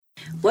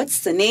What's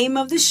the name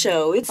of the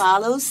show? It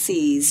follows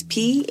C's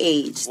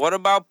PH. What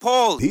about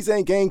Paul? These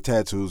ain't gang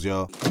tattoos,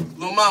 y'all.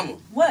 Little mama.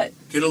 What?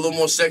 Get a little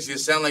more sexy. It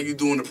sound like you're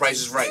doing The Price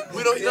is Right.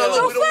 We don't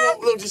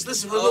want, just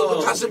listen.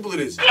 Look how simple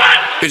it is.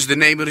 It's the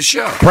name of the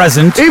show.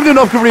 Present. Evening,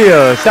 North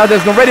Korea. Shout out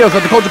to the radio,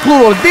 so the Culture Clue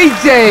on the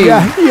DJ.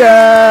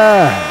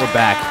 Yeah. We're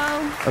back.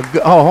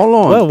 Hold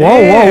on.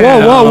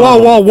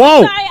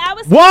 Whoa. Sorry, I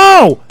was.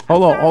 Whoa.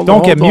 Hold on.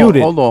 Don't get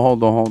muted. Hold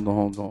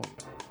on.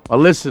 Our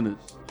listeners.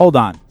 Hold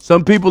on.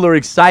 Some people are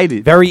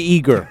excited. Very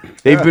eager.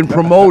 They've been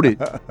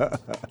promoted.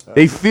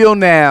 They feel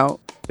now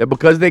that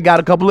because they got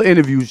a couple of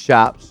interview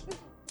shops,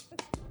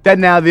 that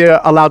now they're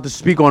allowed to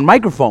speak on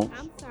microphones.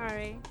 I'm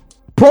sorry.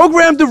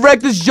 Program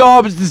director's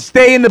job is to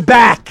stay in the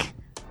back.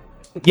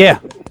 Yeah.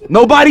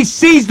 Nobody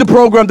sees the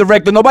program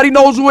director. Nobody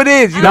knows who it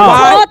is. You know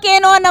why?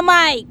 Talking on the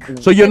mic.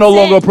 So you're no That's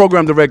longer it. a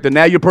program director.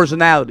 Now you're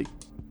personality.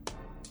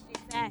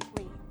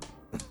 Exactly.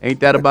 Ain't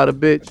that about a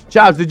bitch?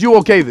 Chops, did you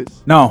okay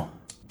this? No.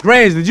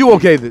 Grands, did you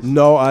okay this?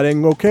 No, I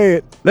didn't okay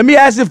it. Let me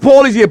ask if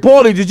Paulie's here.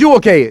 Paulie, did you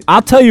okay it?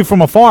 I'll tell you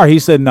from afar, he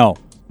said no.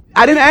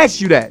 I didn't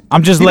ask you that.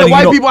 I'm just See, letting the white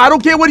you know. people, I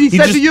don't care what he said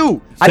just to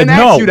you. I said didn't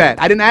no. ask you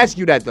that. I didn't ask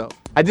you that, though.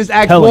 I just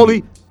asked Telling Paulie.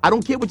 you. I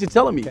don't care what you're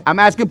telling me. I'm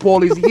asking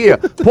Paulie, is he here?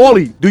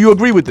 Paulie, do you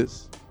agree with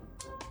this?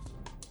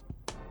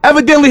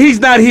 Evidently, he's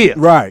not here.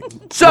 Right.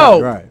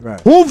 So,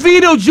 Right. who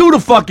vetoed you to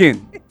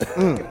fucking?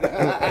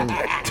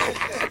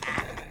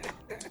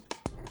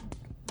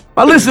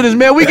 My listeners,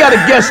 man, we got a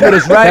guest with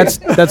us,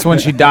 right? That's when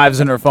she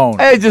dives in her phone.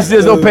 Hey, it just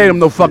says don't pay him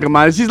no fucking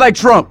mind. She's like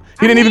Trump.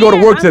 He didn't even go to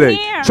work I'm today.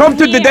 here, Trump I'm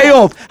took the here. day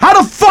off. How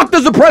the fuck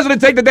does the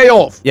president take the day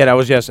off? Yeah, that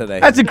was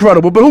yesterday. That's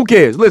incredible, but who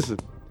cares? Listen,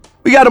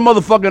 we got a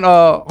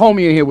motherfucking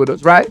homie in here with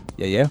us, right?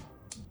 Yeah.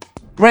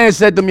 Grand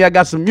said to me, I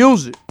got some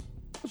music.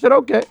 I said,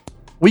 okay.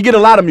 We get a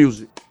lot of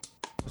music.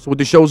 That's what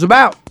the show's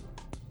about.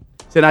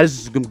 He said, now this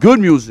is some good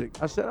music.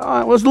 I said, all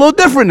right, well, it's a little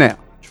different now.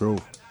 True.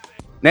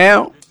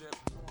 Now,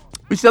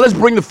 we said, let's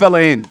bring the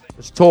fella in.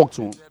 Let's talk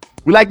to him.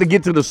 We like to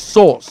get to the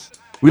source.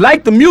 We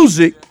like the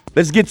music.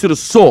 Let's get to the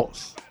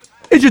source.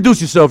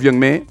 Introduce yourself, young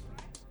man.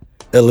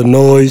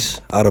 Illinois,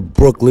 out of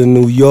Brooklyn,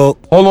 New York.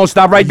 Hold on,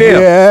 stop right there.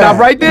 Yeah. Stop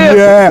right there.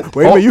 Yeah.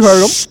 Wait a minute, you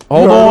heard him. Shh,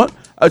 Hold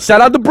on. Shout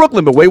out to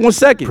Brooklyn, but wait 1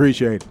 second.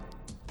 Appreciate it.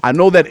 I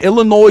know that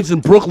Illinois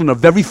and Brooklyn are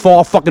very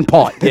far fucking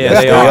apart.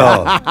 Yeah, they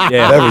are.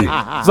 Yeah.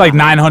 Very. It's like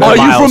 900 Are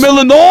miles. you from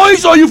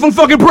Illinois or are you from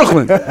fucking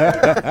Brooklyn?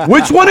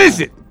 Which one is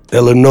it?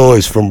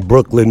 Illinois from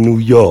Brooklyn, New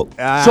York.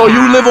 So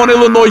you live on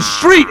Illinois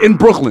Street in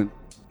Brooklyn.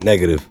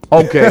 Negative.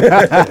 Okay.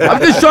 I'm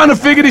just trying to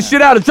figure this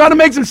shit out. I'm trying to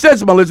make some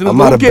sense, my listeners. I'm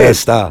Who out of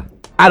cares? Bed-Stuy.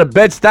 Out of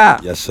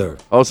Bed-Stuy. Yes, sir.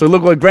 Oh, so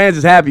look like Grands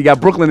is happy. You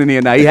got Brooklyn in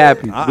here now. He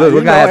happy. Look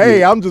You know, how happy.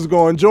 hey, I'm just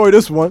going to enjoy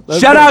this one.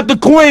 Let's Shout go. out to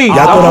Queens. Y'all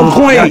thought I was,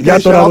 Queens. y'all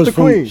Shout thought I out was to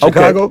from Queens.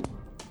 Chicago?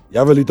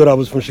 Y'all really thought I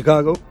was from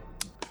Chicago?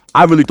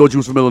 I really thought you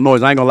was from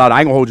Illinois. I ain't gonna lie. I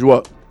ain't gonna hold you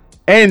up.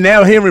 And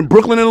now here in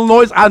Brooklyn,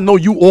 Illinois, I know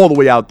you all the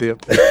way out there.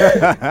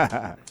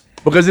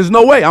 Because there's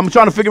no way. I'm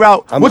trying to figure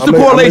out what's the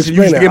correlation.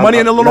 You used to get money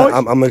in Illinois?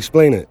 I'm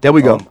explaining it. There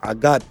we go. I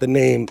got the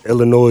name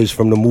Illinois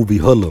from the movie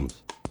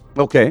Hoodlums.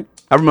 Okay.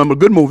 I remember a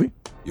good movie.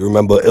 You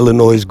remember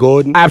Illinois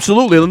Gordon?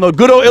 Absolutely. Illinois.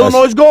 Good old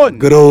Illinois Gordon.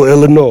 Good old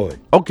Illinois.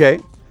 Okay.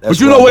 That's But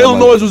you where know I what got my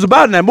Illinois name. was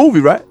about in that movie,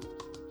 right?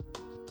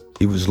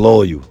 He was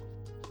loyal.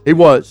 He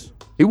was.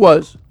 He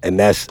was. And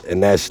that's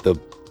the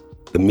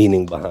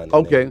meaning behind it.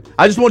 Okay.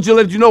 I just want you to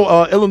let you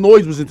know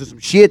Illinois was into some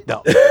shit,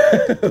 though.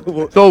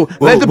 So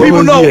let the what people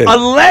was know, he in?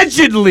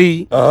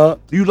 allegedly,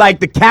 you like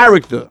the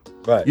character.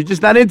 Right. You're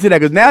just not into that.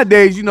 Because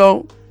nowadays, you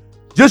know,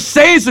 just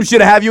saying some shit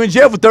will have you in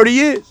jail for 30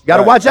 years. You got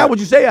to Right, watch out right. what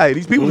you say out here.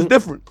 These people is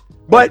different.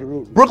 But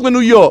Brooklyn, New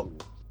York.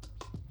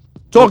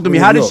 Talk to me.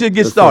 Brooklyn, How New did York. shit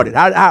get Let's started?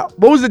 talk.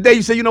 What was the day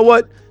you said, you know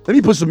what? Let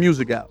me put some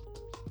music out.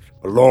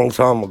 A long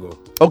time ago.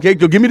 Okay,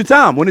 go give me the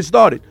time when it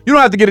started. You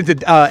don't have to get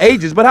into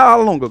ages, but how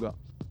long ago?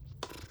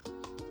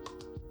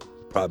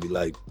 Probably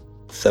like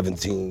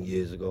 17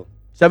 years ago.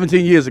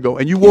 17 years ago.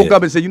 And you woke Yeah.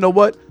 up and said, you know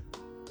what?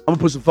 I'm going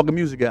to put some fucking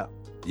music out.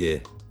 Yeah.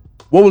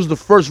 What was the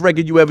first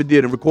record you ever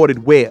did and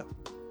recorded where?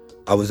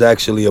 I was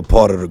actually a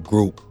part of a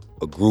group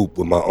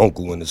with my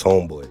uncle and his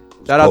homeboy.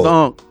 Shout out to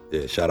Unc.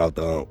 Yeah, shout out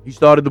to Unc. He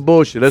started the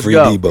bullshit. Let's Free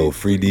go. Debo,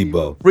 free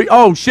Debo. Free,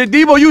 oh shit,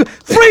 Debo, you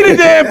free the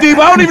damn Debo.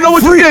 I don't even know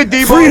what you did,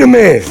 Debo. free the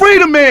man. Free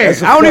the man.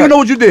 That's a I don't even fact. know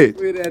what you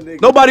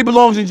did. Nobody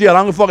belongs in jail. I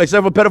don't give a fuck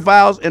except for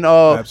pedophiles and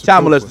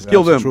child molesters.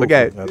 Kill them.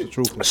 Okay. That's the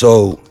truth.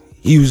 So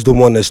he was the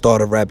one that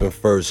started rapping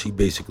first. He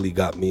basically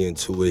got me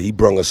into it. He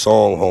brung a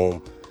song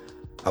home.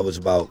 I was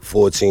about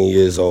 14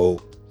 years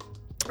old.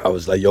 I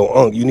was like, yo,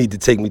 Unc, you need to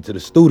take me to the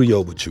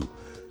studio with you.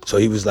 So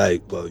he was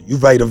like, well, you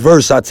write a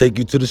verse, I'll take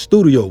you to the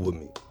studio with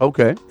me.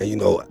 Okay. And you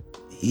know,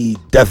 he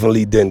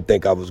definitely didn't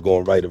think I was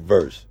going to write a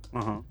verse.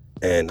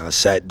 And I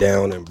sat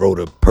down and wrote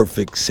a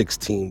perfect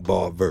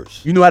 16-bar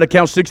verse. You knew how to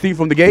count 16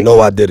 from the gate? No,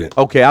 I didn't.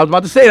 Okay, I was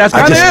about to say that's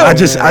I kind of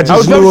just- ill. I just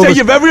was about knew to it say was-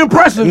 you're very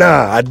impressive.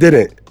 Nah, I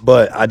didn't.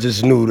 But I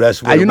just knew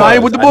that's what You it know I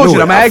ain't was. with the I knew bullshit.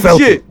 it. I'm I asking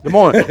felt shit. it. Come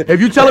on. If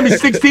you telling me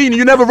 16 and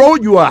you never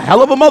wrote, you a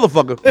hell of a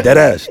motherfucker. Dead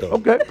ass, though.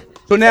 Okay.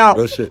 So now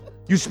Real shit.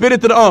 you spit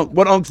it to the Unc.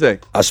 What Unc say?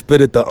 I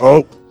spit it to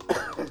Unc.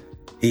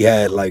 He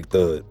had like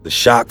the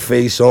shock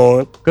face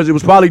on. Because it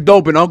was probably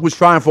dope and Unc was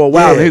trying for a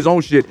while in his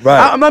own shit.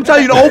 Right. I'm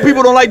telling you, the old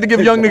people don't like to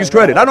give young niggas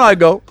credit. I know how it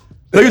go.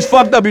 So he was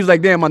fucked up. He was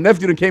like, damn, my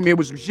nephew done came here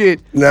with some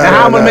shit. Now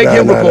how I'm going to make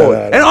him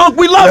record? And Unc,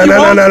 we love you,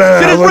 Unc.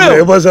 Shit is real.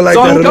 It wasn't like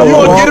so that at come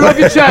all. on, get it off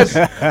your chest.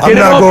 I'm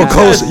not going to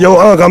co-sign. Yo,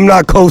 Unc, I'm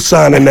not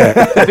co-signing that.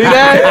 See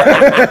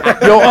that?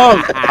 Yo,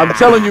 Unc, I'm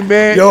telling you,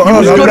 man. Yo,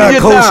 Unc, I'm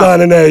not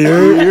co-signing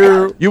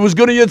that. You was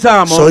good in your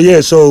time, Unc. So,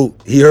 yeah, so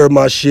he heard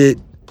my shit.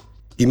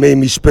 He made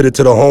me spit it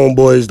to the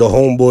homeboys. The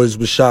homeboys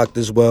were shocked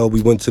as well.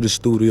 We went to the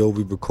studio.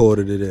 We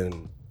recorded it,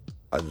 and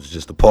I was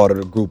just a part of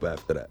the group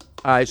after that.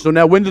 All right, so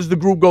now when does the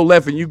group go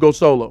left and you go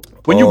solo?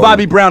 When you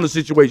Bobby Brown the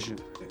situation?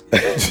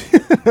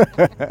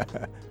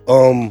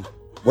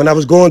 When I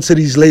was going to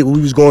these labels,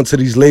 we was going to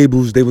these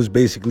labels, they was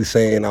basically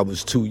saying I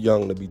was too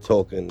young to be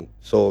talking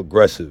so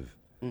aggressive.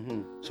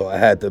 Mm-hmm. So I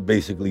had to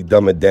basically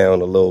dumb it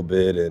down a little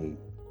bit and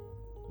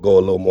go a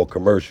little more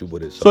commercial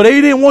with it. So they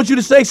didn't want you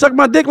to say suck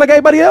my dick like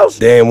everybody else?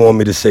 They didn't want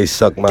me to say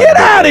suck my dick. Get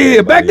out of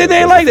here. Back then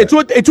they ain't like that.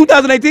 In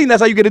 2018,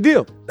 that's how you get a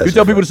deal. You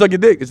tell people to suck your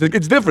dick.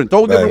 It's different.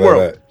 Totally different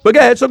world. Right. But go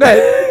ahead. So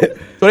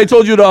they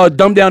told you to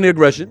dumb down the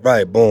aggression.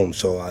 Right, boom.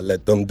 So I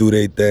let them do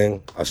their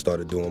thing. I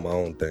started doing my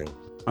own thing.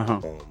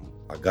 Uh-huh.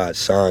 I got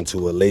signed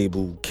to a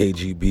label,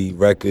 KGB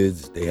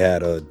Records. They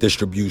had a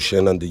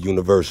distribution under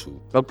Universal.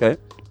 Okay.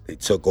 They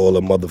took all the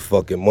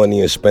motherfucking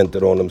money and spent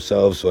it on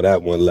themselves, so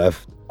that one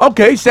left.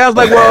 Okay, sounds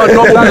like normal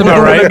people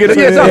about right.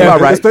 Yeah, sounds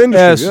about right. It's the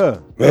industry, Yes. yeah. You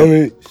know what I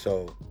mean?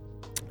 So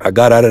I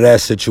got out of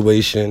that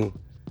situation.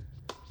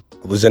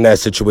 I was in that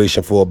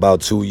situation for about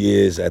 2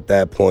 years. At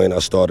that point, I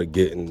started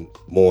getting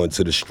more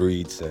into the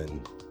streets,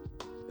 and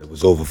it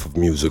was over for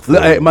music.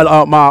 My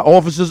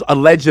officers,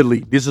 allegedly,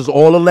 this is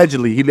all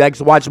allegedly, he likes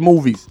to watch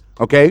movies,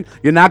 okay?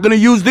 You're not going to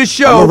use this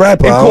show I'm a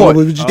rapper. in court.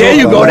 There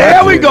you go.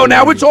 There we go.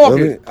 Now we're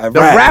talking. I The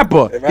rap.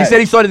 rapper. Right. He said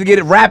he started to get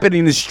it rapping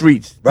in the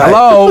streets. Right.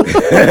 Hello?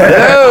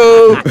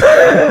 Hello?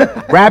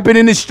 Rapping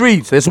in the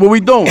streets. That's what we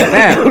doing.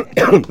 Now,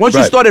 once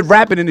you started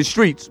rapping in the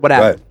streets, what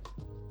happened? Right.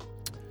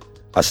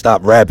 I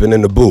stopped rapping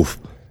in the booth.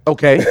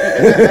 Okay.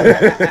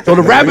 So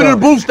the rapping in the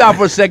booth stopped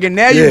for a second.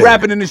 Now you're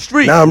rapping in the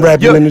street. Now I'm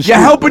rapping in the street.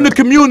 You're helping the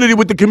community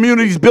with the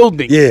community's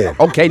building. Yeah.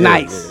 Okay, Yeah,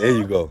 nice. yeah, there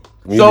you go.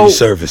 Community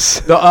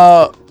service.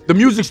 The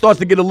music starts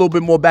to get a little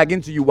bit more back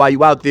into you while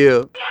you out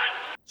there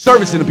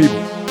servicing the people.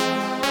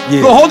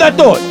 Yeah. So hold that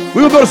thought.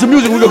 We're gonna go to some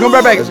music. We're gonna come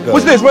right back. Let's go.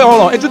 What's this? Wait,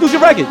 hold on. Introduce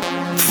your record.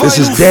 This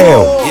is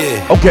Down.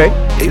 Yeah. Okay.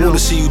 They wanna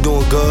see you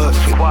doing good.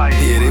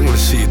 Yeah, they wanna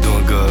see you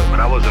doing good. But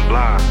I wasn't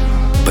blind.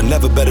 But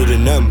never better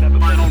than them.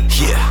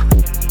 Yeah.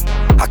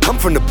 I come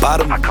from the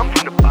bottom.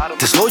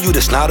 There's no you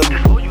that's not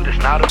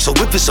him. So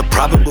if it's a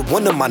problem with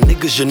one of my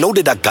niggas, you know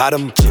that I got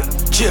him.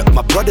 Yeah,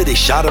 my brother, they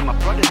shot him.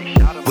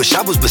 Wish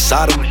I was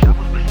beside him.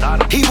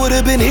 He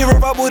would've been here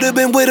if I would've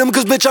been with him.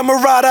 Cause bitch, I'm a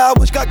rider, I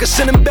wish God could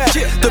send him back.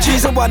 The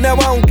reason why now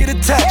I don't get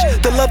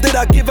attached, the love that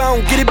I give, I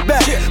don't get it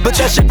back. But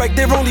that shit right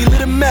there only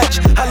lit a match.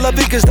 I love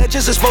it cause that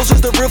just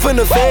exposes the real from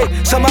the fake.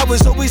 Somehow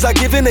it's always like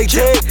giving they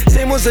take.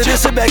 Same ones that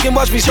just sit back and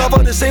watch me starve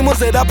are the same ones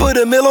that I put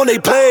a meal on they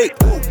plate.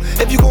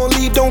 If you gon'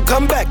 leave, don't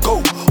come back, go.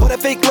 All that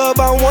fake love,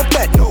 I don't want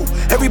that, no.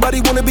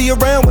 Everybody wanna be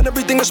around when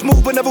everything is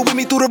smooth, but never with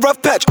me through the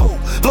rough patch. Oh,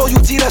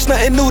 loyalty, that's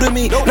nothing new to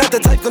me. Not the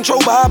type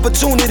controlled by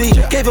opportunity.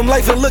 Gave him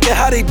life and look at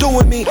how they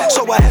doing me.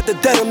 So I had to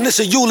dead him, this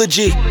a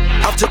eulogy.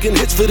 I've taken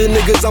hits for the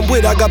niggas I'm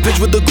with. I got bitch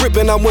with the grip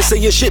and I went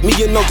saying shit. Me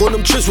and Uncle on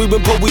them trips, we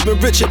been poor, we been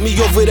rich. Hit me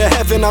over the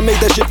half and I made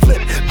that shit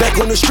flip. Back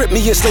on the strip, me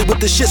and Slay with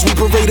the shits. We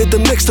paraded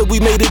them next till we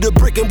made it a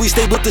brick. And we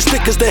stayed with the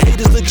stick cause the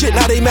haters legit.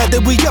 Now they mad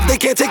that we up, they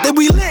can't take that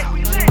we lit.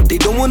 They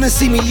don't wanna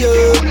see me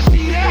up,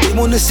 they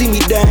wanna see me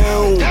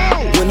down.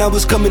 When I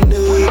was coming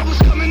up,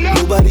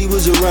 nobody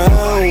was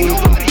around.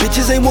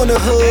 Bitches ain't wanna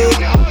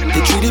hug,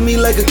 they treated me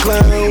like a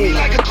clown.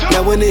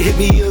 Now when they hit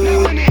me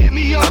up,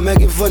 I'm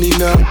acting funny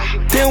now.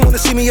 They don't wanna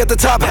see me at the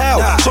top,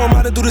 how? So I'm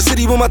riding through the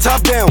city with my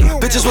top down.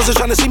 Bitches wasn't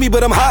trying to see me,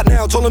 but I'm hot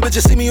now. Told them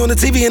bitches see me on the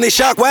TV and they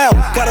shock, wow.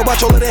 Gotta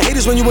watch all of the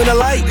haters when you in the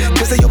light,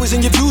 cause they always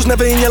in your views,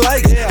 never in your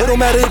likes. It don't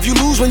matter if you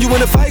lose when you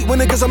in a fight.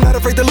 Winning cause I'm not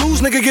afraid to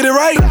lose, nigga, get it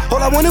right.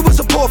 All I wanted was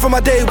support from my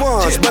day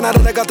ones, but now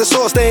that I got the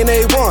sauce, they ain't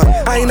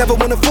A1. I ain't never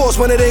wanna force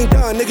when it ain't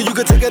done. Nigga, you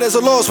could take it as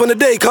a loss when the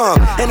day come.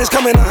 And it's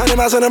coming 100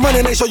 miles and I'm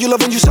running. They show you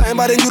love when you something,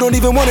 but then you don't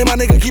even want it. My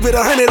nigga, keep it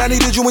 100. I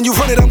needed you when you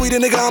fronted. I'm weed,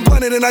 nigga, I'm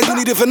blunted, and now you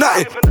need it for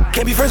nothing.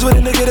 Can't be friends with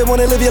a nigga that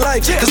wanna live your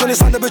life, cause when it's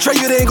time to betray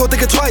you, they ain't gon'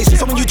 think it twice.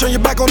 So when you turn your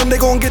back on them, they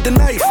gon' get the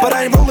knife. But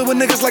I ain't rolling with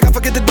niggas like I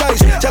forget the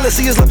dice.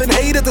 Jealousy is love and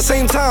hate at the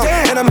same time,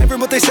 and I'm hearing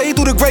what they say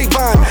through the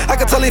grapevine. I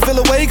can tell they feel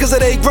away cause of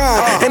they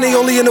grind, and they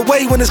only in the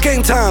way when it's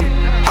game time.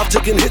 I've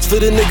taken hits for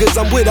the niggas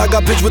I'm with. I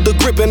got bitch with the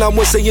grip and I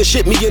went saying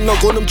shit. Me and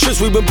Uncle on them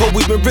trips, we been poor,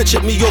 we been rich.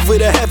 Hit me over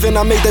the half and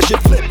I made that shit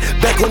flip.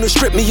 Back on the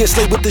strip, me and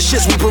Slay with the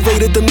shits. We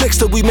paraded them next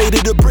till we made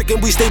it a brick,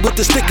 and we stayed with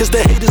the stick cause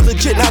the haters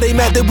legit. Now they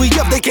mad that we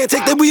up, they can't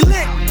take that we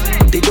lit.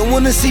 They don't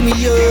wanna see me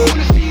up,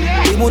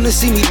 they wanna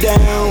see me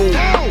down.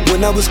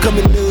 When I was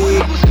coming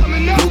up,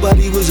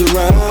 nobody was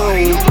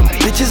around.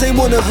 Bitches ain't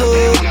wanna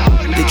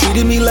hug, they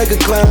treated me like a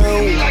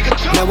clown.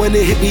 Now when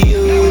they hit me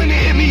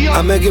up,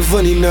 I'm acting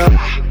funny now.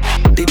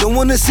 They don't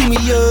wanna see me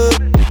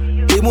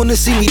up, they wanna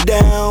see me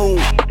down.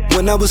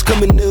 When I was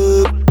coming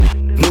up,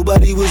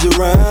 nobody was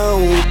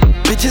around.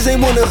 Bitches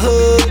ain't wanna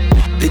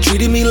hug, they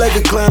treated me like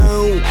a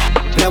clown.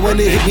 Now when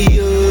they hit me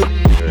up,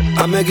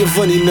 I'm acting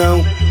funny now.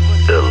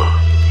 Illa,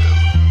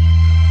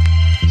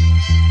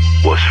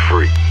 what's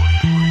free?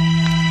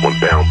 When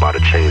bound by the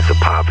chains of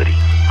poverty.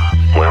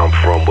 Where I'm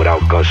from,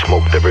 without gun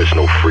smoke, there is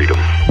no freedom.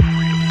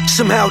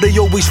 Somehow they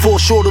always fall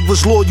short of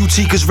us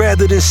loyalty, cause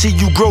rather than see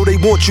you grow, they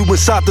want you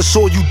inside the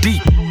soil you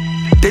deep.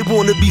 They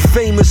wanna be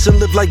famous and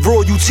live like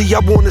royalty. I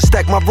wanna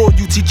stack my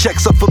royalty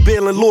checks up for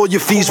bail and lawyer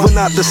fees. We're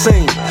not the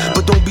same,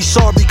 but don't be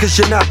sorry cause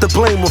you're not to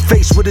blame. We're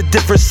faced with a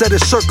different set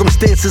of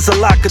circumstances, a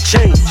lot could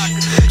change.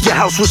 Your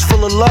house was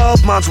full of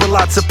love, mine's with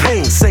lots of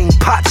pain. Same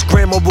pots,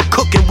 grandma would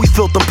cook and we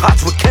filled them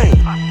pots with cane.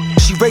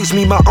 She raised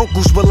me, my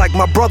uncles were like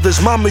my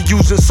brothers. Mama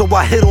using, so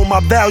I hid all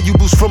my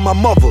valuables from my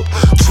mother.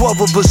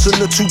 12 of us in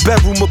a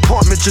 2-bedroom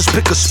apartment, just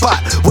pick a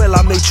spot. Well,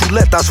 I made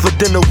chuletas for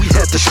dinner, we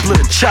had to split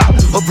a chop.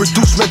 A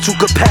reduced mental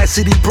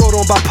capacity brought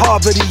on by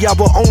poverty.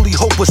 Our only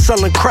hope was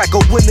selling crack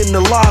or winning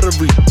the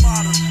lottery.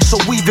 So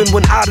even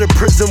when out of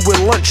prison with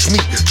lunch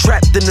meat,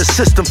 trapped in the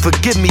system,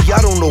 forgive me,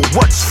 I don't know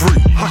what's free.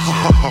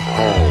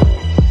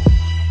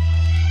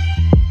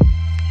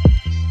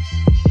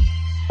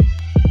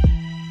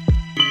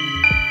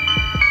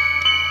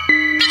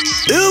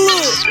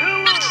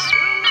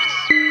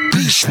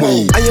 Beast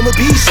mode. I am a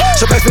beast,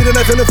 so pass me the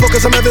knife and the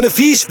focus, I'm having a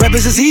feast.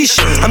 Rappers is ish,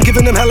 I'm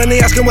giving them hell and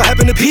they asking what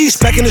happened to peace.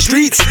 Back in the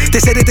streets,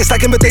 they say that they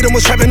stacking but they don't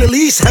want trapping the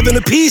least. Having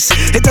a piece,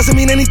 it doesn't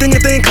mean anything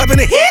if they ain't clapping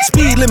it.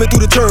 Speed limit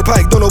through the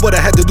turnpike, don't know what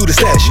I had to do to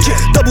stash it.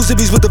 Double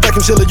zippies with the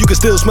vacuum sealer, you can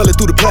still smell it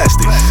through the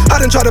plastic. I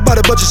done tried to buy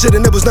a bunch of shit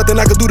and there was nothing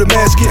I could do to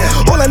mask it.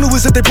 All I knew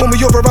is if they pulled me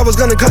over, I was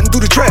gunning cutting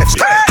through the traffic.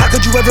 How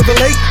could you ever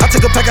relate? I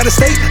took a pack out of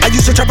state, I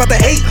used to trap out the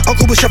 8.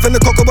 Uncle was chefing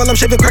the cocoa while I'm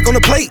shaving crack on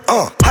the plate.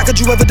 How could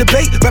you ever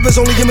debate? Rappers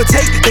only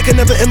imitate, they can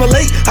never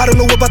immolate. I don't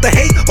know about the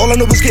hate, all I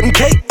know is getting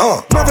cake.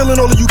 Marveling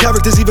all of you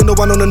characters, even though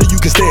I know none of you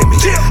can stand me.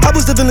 I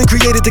was the villain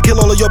created to kill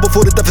all of y'all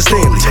before the death of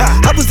Stanley.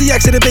 I was the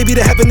accident baby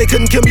that happened, they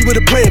couldn't kill me with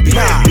a plan B.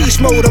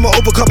 Beast mode, I'ma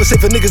overcompensate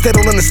for niggas that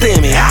don't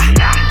understand me.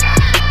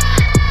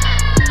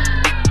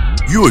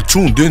 You are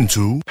tuned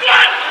into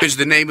is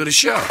the name of the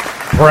show.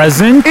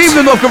 Present.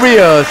 Evening, North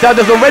Korea. Shout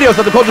out to the radio, shout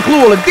out to Culture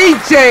Clue, and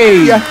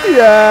DJ.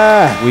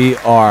 Yeah. We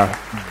are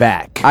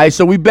back. All right,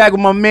 so we back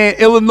with my man,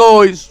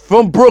 Illinois,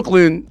 from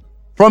Brooklyn,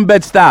 from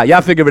Bed-Stuy.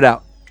 Y'all figure it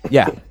out.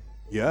 Yeah.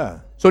 Yeah.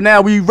 So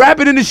now we rap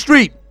it in the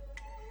street.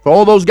 For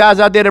all those guys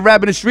out there that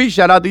rap in the street,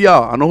 shout out to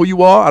y'all. I know who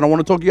you are. I don't want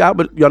to talk you out,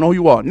 but y'all know who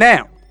you are.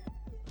 Now,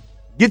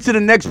 get to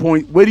the next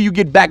point. Where do you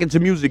get back into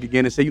music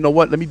again and say, you know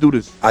what, let me do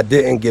this? I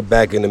didn't get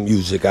back into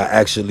music. I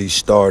actually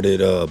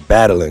started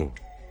battling.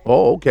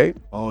 Oh, okay.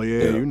 Oh,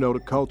 yeah, you know the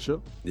culture.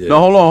 Yeah.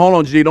 No, hold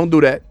on, G. Don't do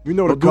that. You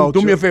know the do, culture.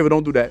 Do me a favor.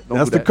 Don't do that. Don't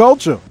That's do the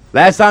culture.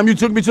 Last time you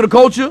took me to the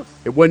culture,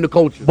 it wasn't the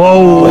culture.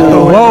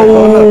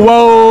 Whoa.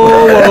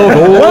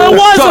 Well, it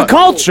was a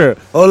culture.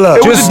 Hold up.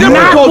 It was Just a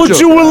different not culture. what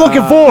you were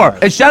looking for.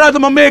 And shout out to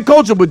my man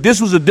Culture, but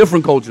this was a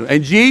different culture.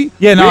 And G,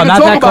 Yeah, no, we can not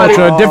talk that about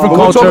culture, it, a different but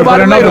we'll culture, talk about but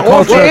it another later.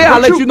 Off culture. air,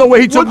 I'll let you know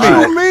where he took What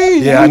me. you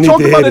mean? Yeah, I we need talk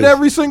to about hear it this.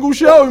 every single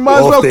show. You might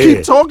as Off well the keep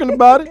air. talking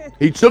about it.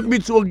 He took me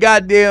to a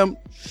goddamn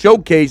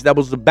showcase that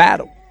was a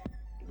battle.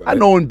 I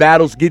know in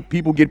battles,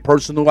 people get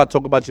personal. I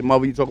talk about your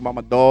mother, you talk about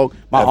my dog,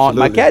 my aunt,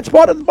 my Absolutely. cat's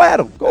part of the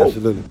battle. Go.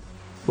 Absolutely.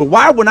 But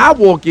when I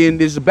walk in,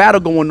 there's a battle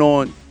going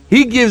on.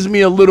 He gives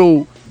me a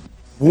little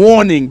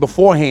warning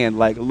beforehand,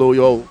 like a little,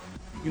 yo,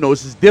 you know,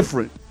 this is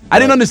different. I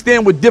didn't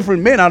understand what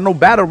different meant. I know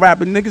battle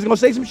rapping niggas gonna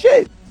say some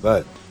shit.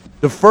 Right.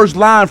 The first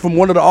line from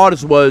one of the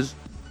artists was,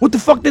 "What the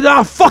fuck did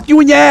I fuck you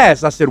in your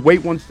ass?" I said,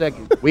 "Wait 1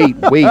 second. Wait.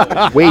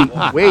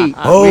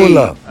 Hold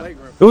up.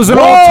 It was an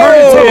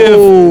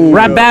alternative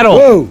rap battle.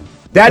 Whoa.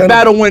 That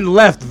battle went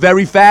left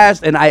very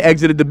fast, and I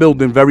exited the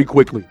building very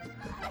quickly.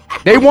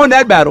 They won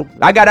that battle.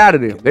 I got out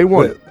of there. They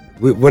won.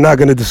 We're not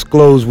going to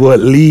disclose what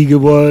league it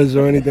was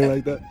or anything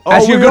like that.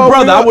 That's your good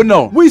brother. I would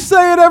know. We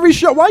say it every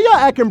show. Why y'all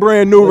acting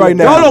brand new right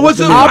now? No, what's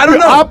the league? I don't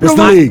know. Opulence It's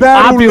the league.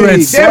 Battle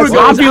Opulence. League. There we go.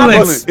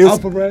 Opulence.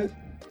 It's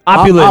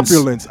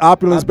Opulence.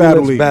 Opulence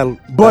Battle League. Battle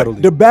But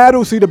League. the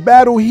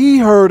battle he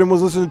heard and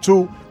was listening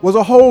to was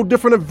a whole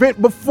different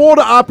event before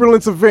the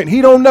Opulence event.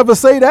 He don't never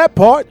say that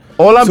part.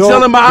 All I'm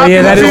telling my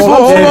Yeah, opulent that is-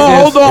 people,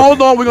 yes.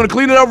 hold on. We're going to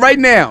clean it up right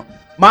now.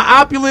 My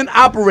opulent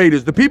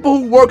operators, the people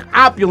who work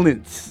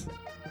opulence,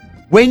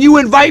 when you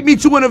invite me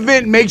to an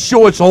event, make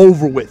sure it's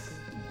over with.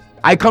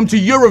 I come to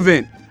your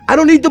event. I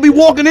don't need to be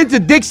walking into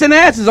dicks and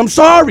asses. I'm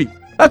sorry.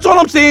 That's all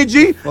I'm saying,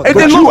 G. And But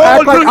then you look,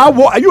 act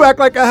like you act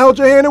like I held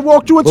your hand and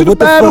walked you into the what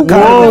the battle. fuck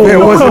kind of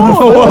event was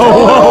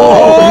it?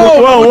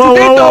 What you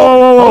did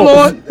though? Hold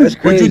on. That's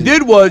What you crazy.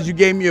 did was you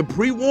gave me a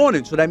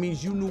pre-warning, so that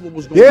means you knew what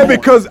was going Yeah, on.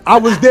 because I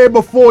was there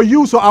before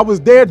you, so I was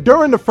there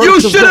during the first you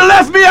event. should have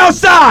left me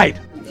outside.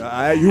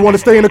 You want to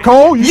stay in the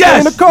cold? You stay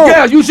in the Yes. cold.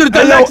 Yeah, you should have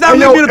done Hey, yo, next time.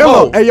 hey, Leave me yo, in the Ella.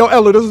 cold. Hey, yo,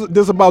 Ella,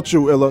 this is about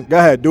you, Ella. Go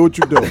ahead, do what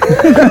you do.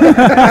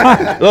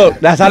 Look,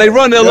 that's how they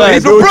run there. Yeah,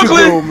 He's do from what you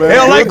Brooklyn. do, man. They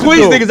don't Do like what you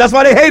Queens do. niggas. That's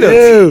why they hate us.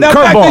 Ew. Now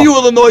back Curveball. to you,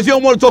 Illinois. You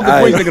don't want to talk to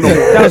Queens nigga no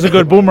more. That was a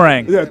good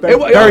boomerang. Yeah, It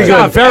wa- Very good good.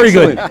 job. Very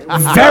good.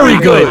 Excellent. Very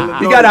good.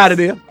 He got out of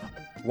there.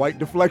 White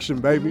deflection,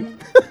 baby.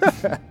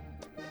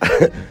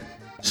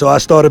 So I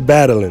started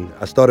battling.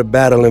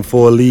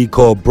 For a league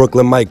called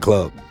Brooklyn Mic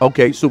Club.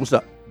 Okay, so what's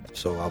up?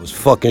 So I was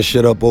fucking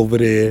shit up over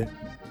there.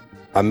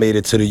 I made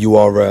it to the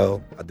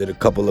URL. I did a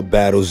couple of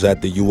battles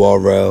at the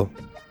URL.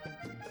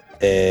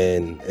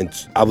 And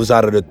I was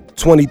out of the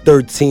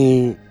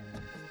 2013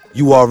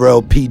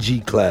 URL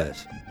PG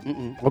class.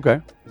 Okay.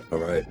 All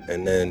right.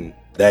 And then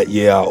that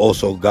year I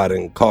also got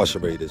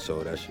incarcerated,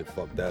 so that shit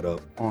fucked that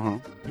up.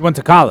 You went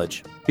to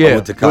college. Yeah, I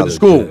went to college. Went to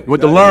school. Yeah.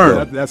 Went to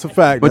learn. That's a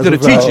fact. Went to the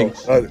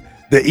teachings.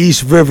 The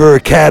East River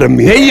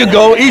Academy. There you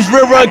go, East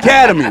River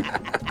Academy.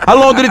 How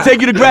long did it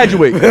take you to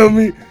graduate? Feel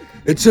me?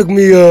 It took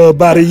me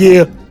about a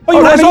year. Oh,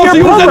 you that's awesome.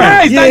 You was a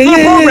nice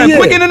little program.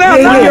 Quick in and out.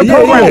 Your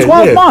program,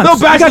 12 months. No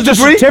bachelor's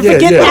degree.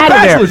 Certificate out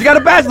of there. You got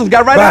a bachelor's.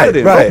 Got right out of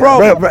there. No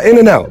problem. Right. In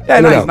and out. Yeah,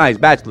 in and out. nice.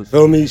 Bachelor's.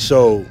 Feel me?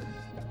 So,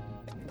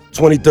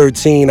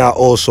 2013, I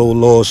also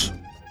lost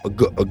a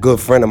good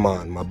friend of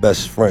mine, my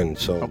best friend.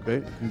 So,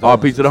 okay.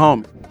 RP to the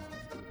homie.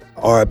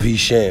 RIP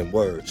Sham,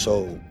 word.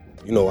 So,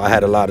 you know, I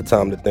had a lot of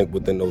time to think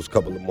within those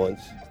couple of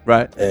months.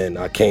 Right. And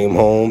I came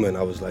home and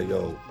I was like,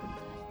 yo,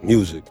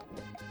 music,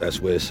 that's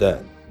where it's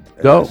at.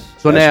 Go.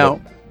 So now,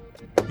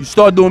 you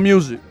start doing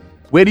music.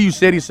 Where do you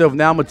say to yourself,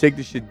 now I'm going to take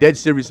this shit dead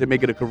serious and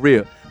make it a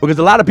career? Because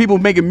a lot of people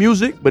making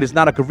music, but it's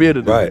not a career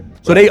to them. Right.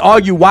 So they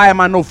argue, why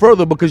am I no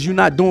further? Because you're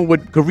not doing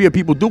what career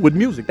people do with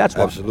music. That's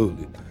why.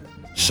 Absolutely.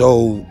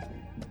 So,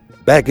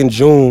 back in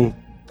June,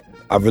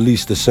 I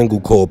released a single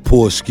called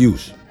Poor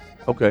Excuse.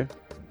 Okay.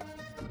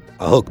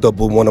 I hooked up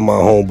with one of my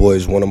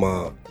homeboys, one of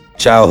my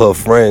childhood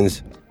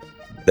friends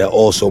that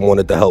also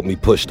wanted to help me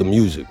push the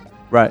music.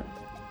 Right.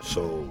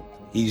 So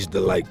he's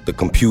the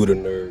computer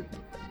nerd.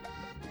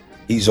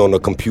 He's on the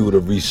computer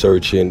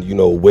researching, you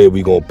know, where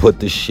we gonna put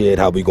this shit,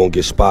 how we gonna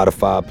get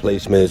Spotify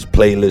placements,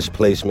 playlist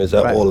placements,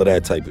 all of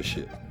that type of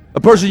shit.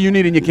 A person you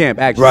need in your camp,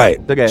 actually. Right.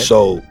 Okay.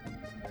 So,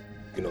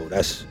 you know,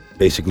 that's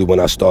basically when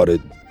I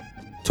started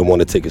to want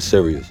to take it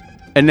serious.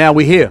 And now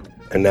we're here.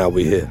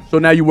 So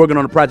now you're working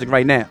on a project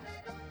right now.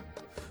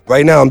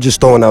 Right now, I'm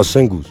just throwing out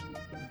singles.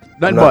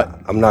 I'm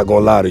not gonna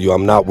lie to you.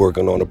 I'm not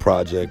working on a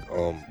project.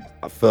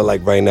 I feel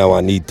like right now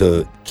I need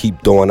to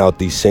keep throwing out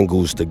these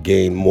singles to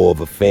gain more of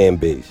a fan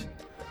base.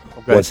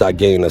 Okay. Once I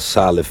gain a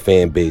solid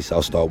fan base,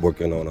 I'll start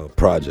working on a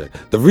project.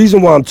 The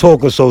reason why I'm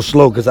talking so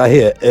slow because I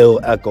hear ill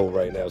echo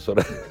right now. So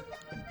that's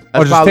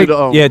probably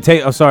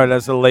I'm sorry,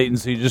 that's a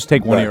latency. Just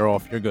take one ear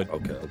off. You're good.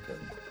 Okay.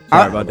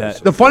 Sorry about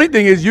that. The funny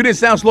thing is, you didn't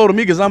sound slow to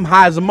me because I'm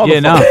high as a motherfucker. Yeah,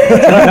 no.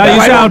 Now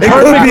you sound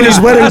perfectly. This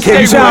wedding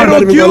cake sound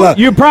on cue.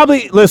 You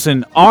probably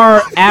listen.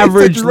 Our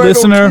average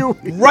listener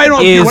right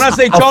on cue. When I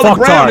say Charlie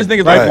Brown, this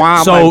nigga's like,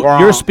 wow. So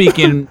you're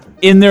speaking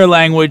in their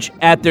language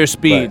at their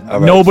speed. Right.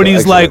 Right.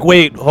 Nobody's like,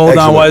 wait, hold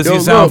on, why does he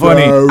sound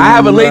funny? I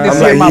have a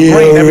latency in my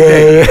brain every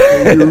day.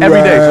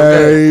 Every day.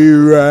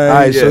 All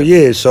right.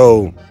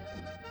 So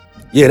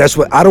that's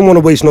what I don't want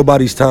to waste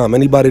nobody's time.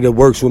 Anybody that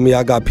works with me,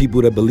 I got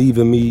people that believe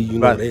in me. You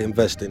know, they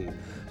invest in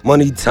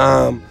money,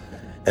 time,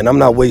 and I'm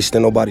not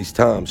wasting nobody's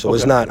time. So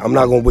I'm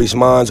not gonna waste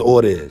mine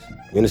or theirs.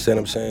 You understand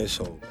what I'm saying?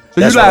 So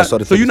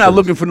you're not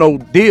looking for no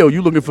deal.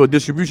 You're looking for a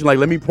distribution. Like,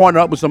 let me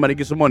partner up with somebody to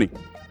get some money.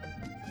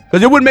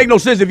 Because it wouldn't make no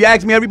sense if you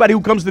ask me. Everybody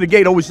who comes to the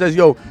gate always says,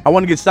 "Yo, I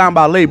want to get signed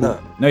by a label."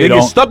 No, they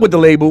get stuck with the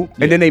label,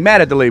 and then they mad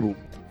at the label.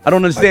 I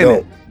don't understand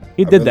that.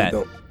 He did that.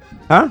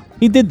 Huh?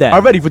 He did that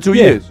already for 2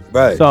 years.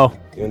 Right. So.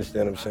 You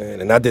understand what I'm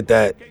saying? And I did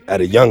that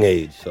at a young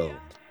age, so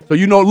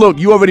you know, look,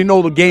 you already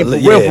know the game for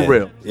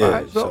real. Yeah. All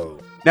right, so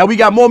now we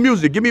got more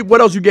music. Give me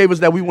what else you gave us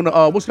that we want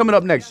to. What's coming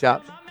up next,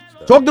 Chops?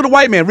 Talk to the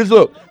white man. Riz,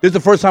 look, this is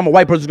the first time a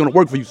white person's gonna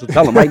work for you, so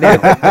tell him right now.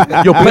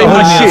 Yo, play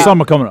my shit.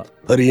 Summer coming up.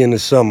 Hoodie in the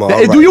summer.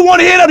 Do you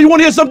want to hear that or do you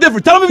want to hear something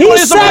different? Tell him if you want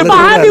to hear something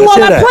different. He sat behind me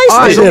while I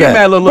placed it. Don't get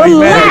mad, little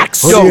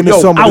Relax. Man.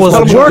 I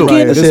was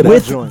working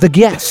with the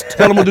guest.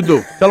 Tell him what to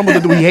do. Tell him what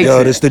to do. He hates it.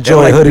 Yo, this the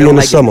joint, Hoodie in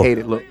the summer.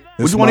 Look,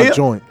 what you want to hear?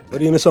 Joint.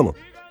 Hoodie in the summer.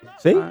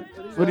 See?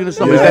 Hoodie in the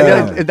summer.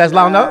 Is that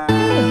loud enough?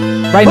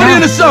 Right now. Hoodie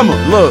in the summer.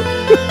 Look.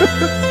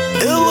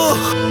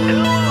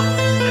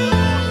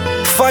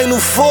 Final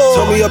four.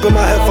 Turn me up in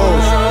my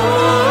headphones.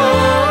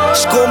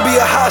 It's gonna be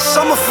a hot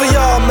summer for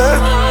y'all, man.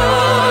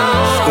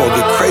 It's gonna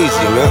get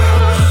crazy, man.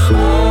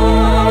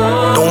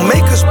 Don't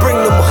make us bring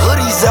them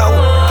hoodies out.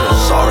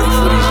 Sorry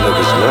for these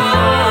niggas, man.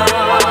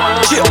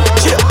 Chill.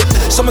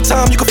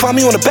 Summertime, you can find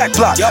me on the back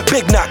block.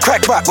 Big knot,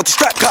 crack rock with the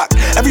strap cock.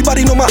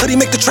 Everybody know my hoodie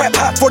make the trap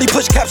hot. 40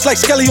 push caps like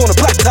Skelly on a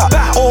black top.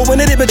 All when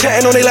they been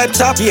chatting on their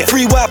laptop.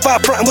 Free Wi-Fi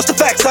frontin', what's the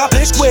facts up?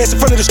 Squares in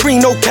front of the screen,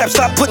 no cap.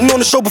 Stop putting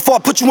on the show before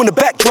I put you in the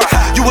backdrop.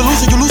 You a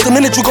loser, you lose the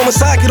minute you go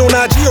inside. Get on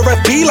IG or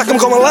FB like I'm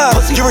going live.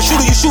 You're a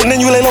shooter, you shootin',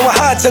 and you ain't on my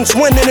hide. Since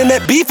when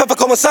internet beef ever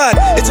coincide?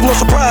 It's no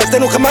surprise,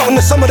 they don't come out in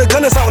the summer. The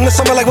gun is out in the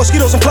summer like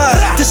mosquitoes and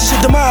flies. This is your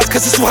demise,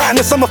 cause it's too hot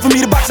in the summer for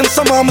me to box in the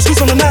summer. I'ma squeeze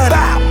on the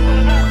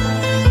 9.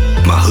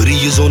 My hoodie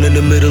is on in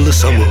the middle of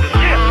summer.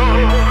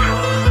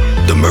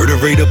 The murder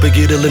rate up a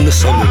Gittle in the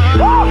summer.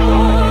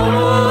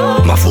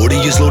 My 40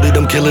 is loaded,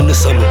 I'm killing the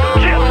summer.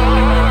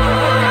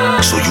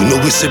 So you know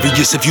it's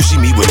serious if you see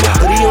me with my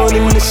hoodie on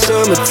in the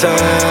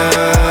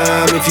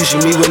summertime. If you see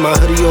me with my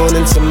hoodie on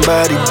and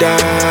somebody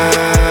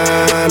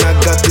dying, I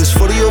got this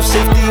 40 of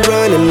safety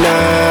running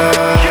now.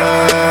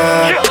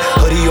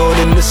 Hoodie on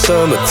in the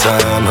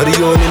summertime,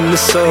 hoodie on in the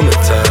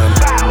summertime.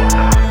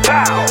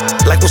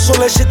 Like what's all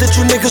that shit that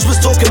you niggas was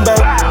talking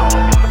about?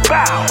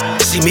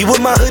 See me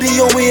with my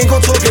hoodie on, we ain't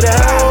gon' talk it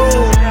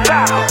out.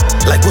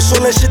 Like what's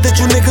all that shit that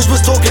you niggas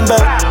was talking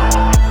about?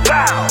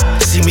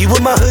 See me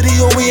with my hoodie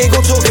on, we ain't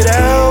gon' talk it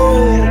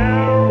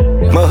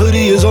out. My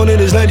hoodie is on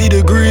and it's 90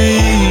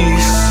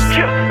 degrees.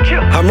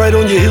 I'm right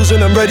on your heels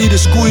and I'm ready to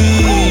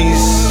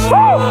squeeze.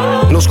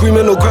 No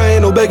screaming, no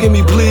crying, no begging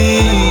me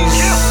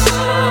please.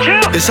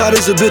 It's hot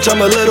as a bitch,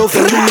 I'ma let off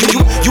a lead.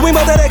 You ain't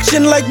about that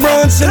action like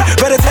Bronson,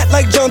 rat-a-tat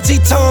like John T.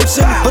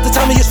 Thompson. But the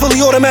timing is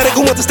fully automatic,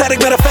 who want the static?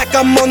 Matter of fact,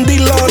 I'm on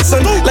the lawn,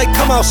 son. Like,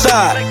 come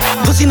outside.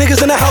 Pussy niggas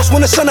in the house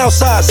when the sun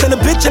outside. Send a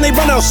bitch and they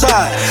run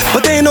outside.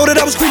 But they ain't know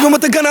that I was creeping with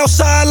the gun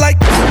outside. Like,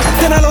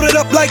 then I load it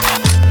up like,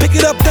 pick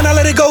it up, then I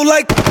let it go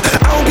like,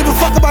 I don't give a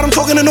fuck about him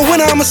talking in the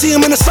winter. I'ma see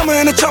him in the summer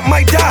and the chump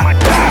might die.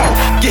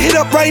 Get hit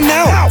up right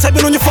now. Type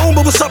it on your phone,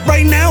 but what's up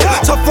right now?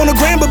 Tough on the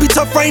gram, but be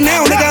tough right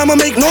now. Nigga, I'ma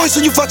make noise so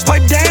you fucks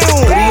pipe down.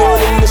 Hoodie on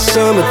in the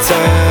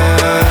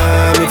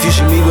summertime. If you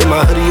see me with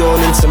my hoodie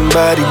on and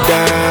somebody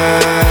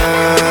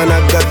dying, I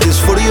got this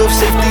 40 of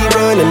safety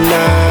running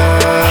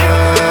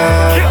now.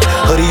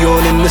 Hoodie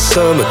on in the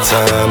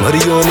summertime,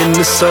 hoodie on in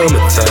the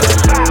summertime.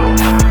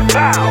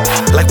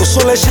 Like what's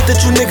all that shit that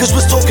you niggas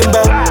was talking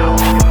about?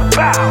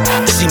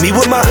 See me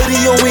with my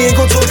hoodie on, we ain't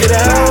gon' talk it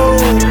out.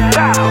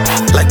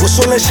 Like what's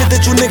all that shit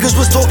that you niggas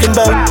was talking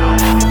about?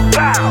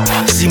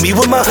 See me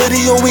with my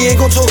hoodie on, we ain't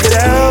gon' talk it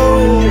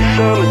out.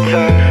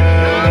 Summertime,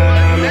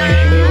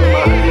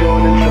 my hoodie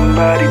on and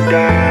somebody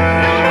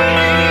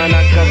dying.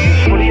 I got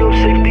this 40 of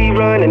safety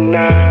running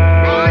now.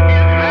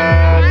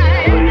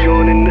 Hoodie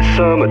on in the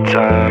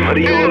summertime,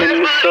 hoodie on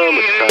in the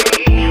summertime.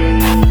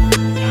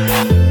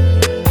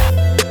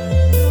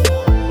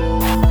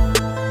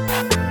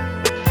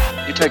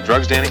 Take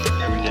drugs, Danny?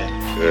 Every day.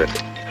 Good.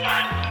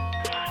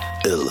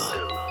 Illa.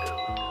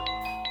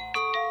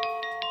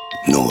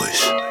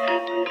 Noise.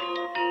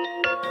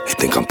 You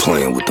think I'm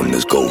playing with them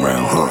this go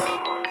round, huh?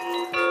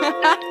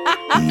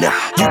 Nah.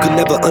 You can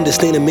never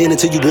understand a man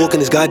until you walk in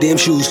his goddamn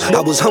shoes. I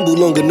was humble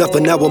long enough,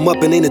 but now I'm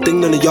up and ain't a thing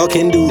none of y'all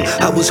can do.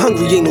 I was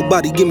hungry, ain't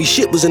nobody give me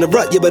shit. Was in a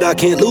rut, yeah, but I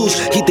can't lose.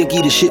 He think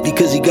he the shit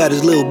because he got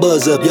his little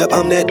buzz up. Yep,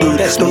 I'm that dude.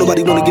 Don't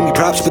nobody wanna give me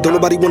props, but don't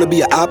nobody wanna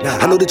be a op.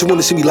 I know that you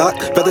wanna see me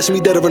locked. Rather see me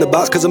dead or in a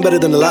box, cause I'm better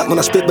than a lot. When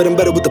I spit, but I'm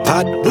better with the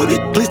pot.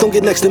 Please don't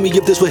get next to me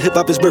if this were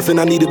hip-hop is birth and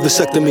I need a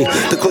vasectomy.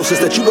 The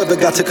closest that you ever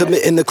got to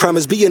committing the crime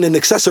is being an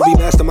accessory.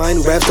 Mastermind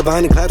who raps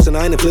divine and claps a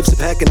nine and flips a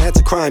pack, and that's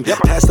a crime.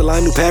 Past the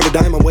line, new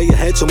paradigm, I'm way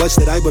ahead so much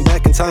that I went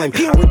back in time.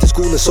 I went to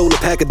school and sold a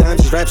pack of dimes.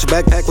 Just raps a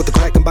backpack with the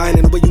crack combined.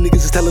 And the way you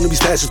niggas is telling them he's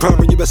past his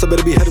prime. You best I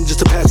better be heading just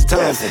to pass the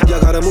time.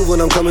 Y'all gotta move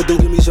when I'm coming through.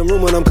 Give me some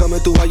room when I'm coming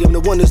through. I am the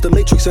one that's the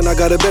matrix and I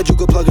got a bed you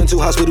could plug into.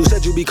 Hospital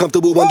said you be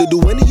comfortable. Wonder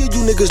do any of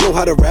you niggas know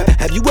how to rap?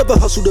 Have you ever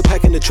hustled a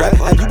pack in the trap?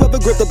 Have you ever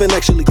gripped up and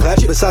actually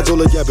clapped? Besides all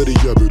the yabbity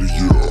yabbity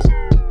yeah.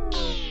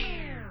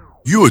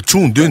 You are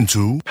tuned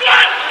into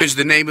is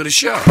the name of the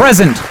show.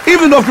 Present.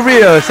 Even North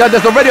Korea. Shout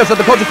out to radio. Shout out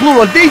to Culture Clue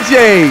on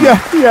DJ.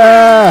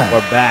 Yeah.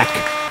 We're back.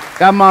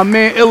 Got my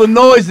man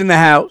Illinois in the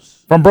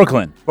house. From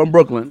Brooklyn. From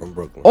Brooklyn.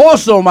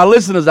 Also, my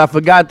listeners, I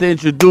forgot to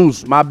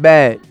introduce. My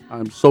bad.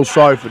 I'm so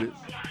sorry for this.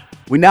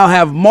 We now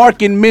have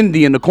Mark and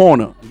Mindy in the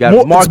corner. It's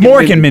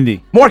Mork and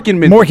Mindy. Mork and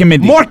Mindy. Mork and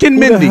Mindy. Mork and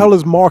Mindy. Who the hell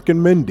is Mark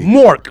and Mindy?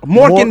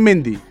 Mork and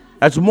Mindy.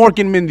 That's Mork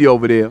and Mindy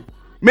over there.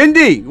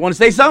 Mindy, you want to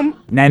say something?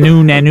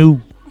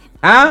 Nanu.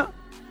 Huh?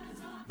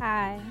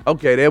 Hi.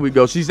 Okay, there we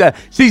go. She's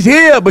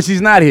here, but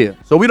she's not here.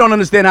 So we don't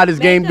understand how this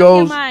game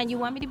goes. You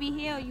want me to be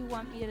here or you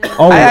want me to...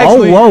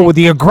 Whoa,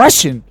 the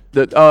aggression.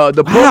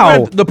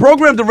 The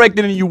program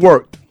directed and you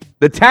worked.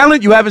 The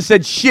talent, you haven't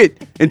said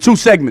shit in 2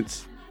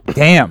 segments.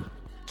 Damn.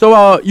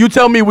 So you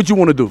tell me what you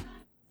want to do.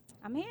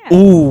 I'm here.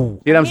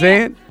 Ooh. You know what I'm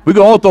saying? We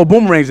can all throw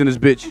boomerangs in this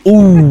bitch.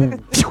 Ooh.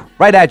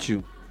 Right at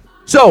you.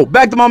 So,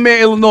 back to my man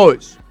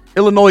Illinois.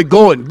 Illinois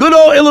Gordon. Good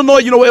old Illinois.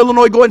 You know what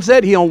Illinois Gordon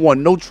said? He don't want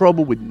no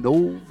trouble with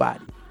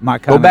nobody.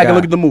 Go back and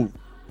look at the movie.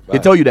 Right.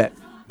 He'll tell you that.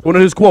 One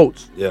of his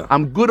quotes. Yeah.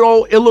 I'm good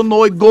old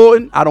Illinois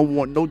Gordon. I don't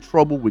want no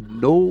trouble with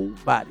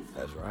nobody.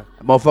 That's right.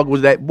 That motherfucker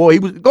was that boy.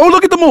 Go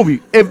look at the movie.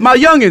 If my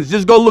youngins,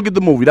 just go look at the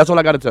movie. That's all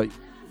I got to tell you.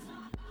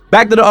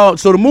 Back to the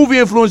so the movie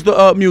influenced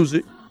the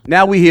music.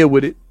 Now we here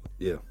with it.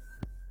 Yeah.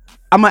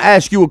 I'm gonna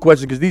ask you a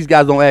question because these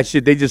guys don't ask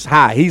shit. They just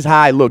high. He's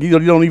high. Look, you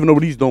don't even know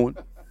what he's doing.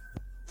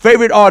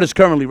 Favorite artist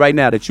currently right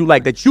now that you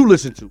like, that you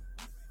listen to?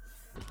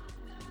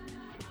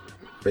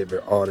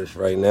 Favorite artist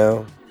right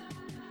now?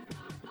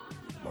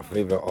 My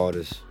favorite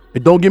artist.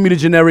 And don't give me the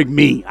generic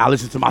me. I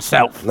listen to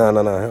myself. No,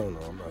 hell no.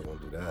 I'm not gonna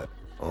do that.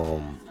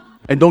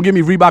 And don't give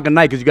me Reebok and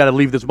Nike because you gotta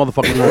leave this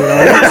motherfucker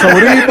alone. So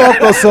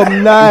Reebok or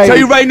some Nike. I'll tell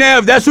you right now,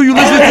 if that's who you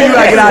listen to, you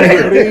gotta get out of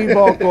here.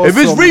 If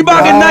it's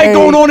Reebok and Nike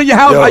going on in your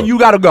house, like, you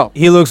gotta go.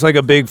 He looks like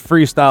a big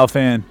freestyle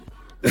fan.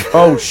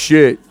 Oh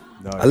shit.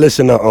 I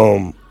listen to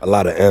a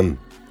lot of M.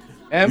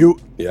 M?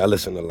 Yeah, I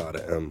listen to a lot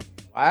of M.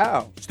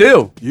 Wow.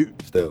 Still.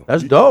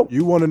 That's dope.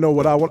 You want to know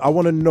what I want? I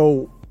want to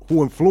know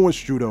who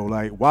influenced you though.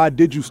 Like, why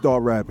did you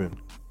start rapping?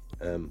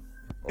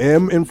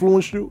 M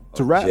influenced you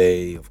to rap?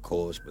 Jay, of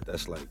course, but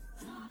that's like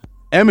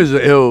M is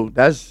a ill.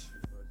 That's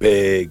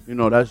big. You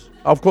know, that's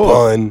of course.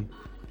 Pun.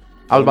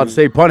 I was about to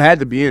say Pun had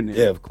to be in there.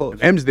 Yeah, of course.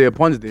 If M's there,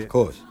 Pun's there. Of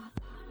course.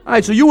 All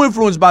right, so you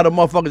influenced by the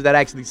motherfuckers that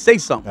actually say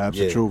something.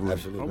 Absolutely.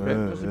 Okay,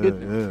 that's a good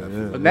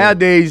thing. But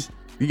nowadays,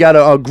 you got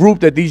a group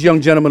that these young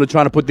gentlemen are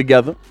trying to put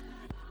together,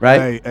 right?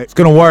 Hey, It's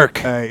gonna work.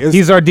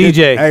 He's our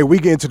DJ. Hey, we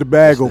get into the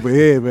bag over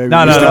here, baby. No.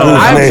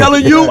 I'm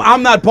telling you,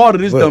 I'm not part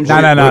of this dumb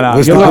shit. No.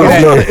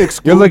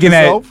 You're looking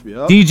at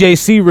DJ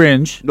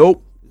C-Ringe.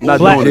 Nope. Not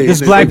doing it.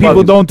 Because black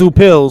people don't do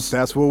pills.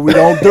 That's what we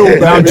don't do, baby.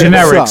 Now What's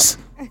generics.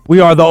 up?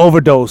 We are the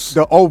overdose.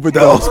 The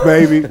overdose,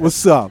 baby.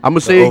 What's up? I'm gonna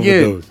say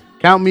again.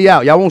 Count me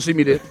out. Y'all won't see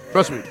me there.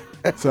 Trust me.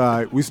 It's all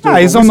right. We still.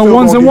 He's we on the still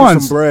ones gonna and give you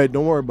ones. Some bread.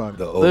 Don't worry about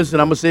it.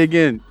 Listen, I'm gonna say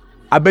again.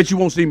 I bet you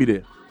won't see me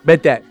there.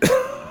 Bet that.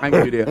 I ain't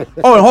gonna be there.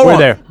 Oh, and hold We're on.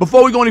 there.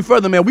 Before we go any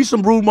further, man, we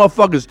some rude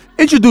motherfuckers.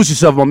 Introduce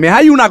yourself, my man. How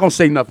you not gonna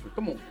say nothing?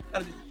 Come on.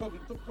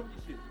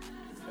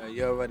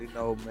 You already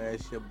know, man.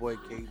 It's your boy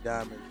King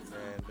Diamonds,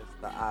 man.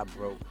 Mr. I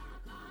Broke.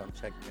 Come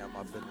check me out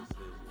my businesses.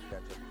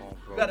 Got your phone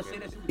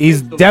broken.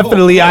 He's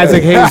definitely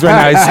Isaac Hayes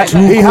right now. It's too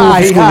He cool high,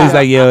 for he school. high. He's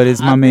like, yo, this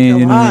is my man.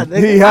 You know.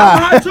 He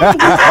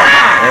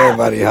high.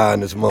 Everybody high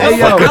in this Hey,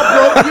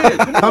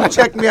 motherfucker. yo, come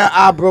check me out.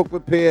 I Broke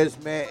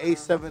Repairs, man.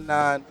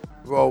 879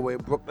 Broadway,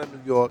 Brooklyn,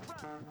 New York.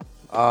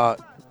 I'm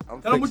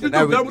Tell them what you fixing do.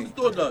 Tell them what everything. the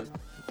store does.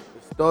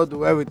 The store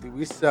do everything.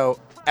 We sell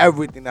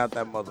everything out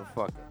that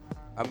motherfucker.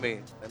 I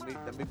mean,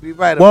 let me be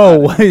right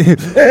Whoa. about it.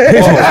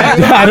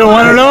 I don't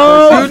want to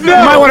know.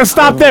 You might want to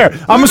stop there.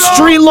 I'm a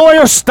street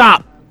lawyer.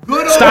 Stop.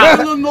 Stop.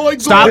 Illinois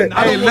Stop. Gordon.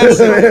 Hey,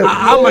 listen,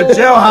 I'm a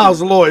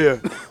jailhouse lawyer.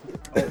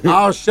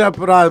 I'll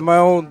shepherdize my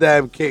own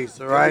damn case,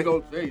 all right?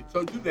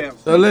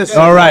 So listen.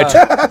 All right.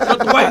 Shut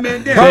the white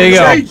man down. There you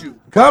go. Change you.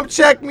 Come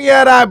check me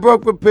out. I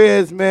Broke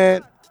Repairs,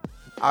 man.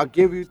 I'll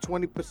give you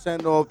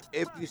 20% off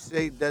if you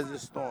say Desert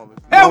Storm.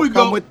 If you There don't we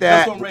come go. with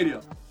that. That's on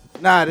radio.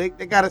 Nah, they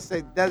gotta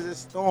say Desert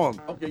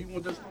Storm. Okay, you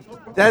want Desert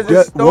Storm?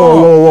 Desert Storm.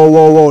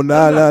 Whoa.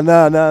 Nah.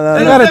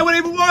 They don't say what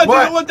they want. What?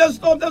 They don't want Desert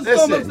Storm. Desert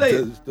Storm. Listen. Let's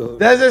say it.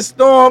 Desert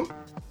Storm.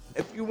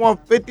 If you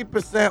want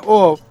 50%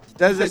 off,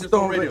 Desert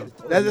Storm Radio.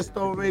 Desert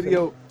Storm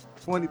Radio,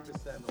 20%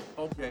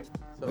 off. Okay.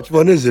 Which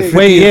one is it?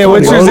 Wait, yeah,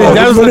 which is it?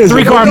 That was the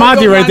 3-car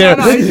Monty right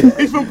there.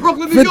 He's from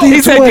Brooklyn, New York.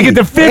 He said to get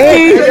the 50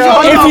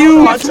 if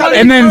you,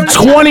 and then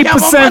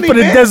 20% for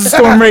the Desert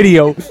Storm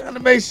Radio. Trying to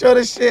make sure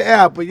this shit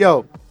out. But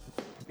yo,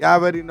 y'all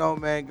already know,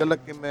 man. Good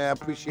looking, man. I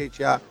appreciate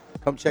y'all.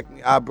 Come check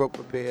me, I Broke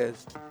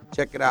Repairs.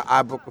 Check it out,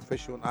 I Broke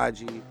Official on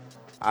IG.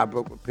 I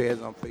Broke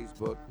Repairs on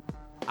Facebook.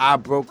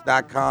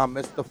 iBroke.com.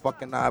 Mr.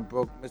 fucking I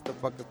Broke. Mr.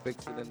 fucking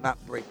Fix It and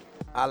Not Break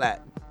It. Holla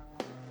at me.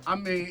 I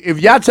mean, if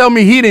y'all tell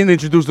me he didn't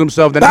introduce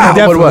himself, then He I don't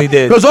know what it definitely was.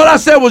 did. Because all I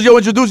said was, yo,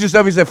 introduce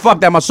yourself. He said, fuck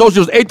that. My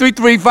socials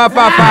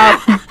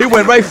 833-555. He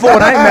went right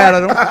forward. I ain't mad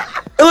at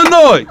him.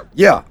 Illinois.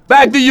 Yeah.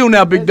 Back to you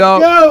now, big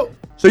dog.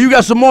 So you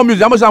got some more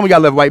music. How much time we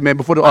got left, white man,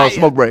 before the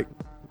smoke break?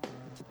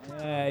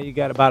 You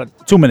got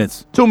about 2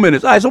 minutes. 2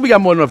 minutes. All right, so we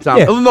got more than enough time.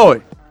 Yeah.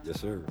 Illinois. Yes,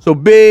 sir. So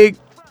Big,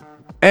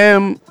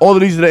 M, all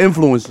of these are the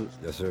influencers.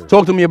 Yes, sir.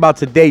 Talk to me about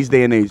today's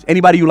day and age.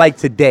 Anybody you like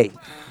today?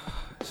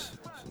 It's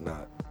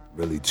not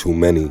really too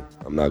many.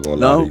 I'm not gonna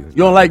No? lie to You you.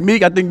 don't like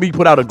Meek? I think Meek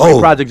put out a great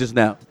project just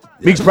now.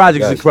 Meek's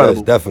project is incredible.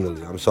 Yes,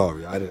 definitely. I'm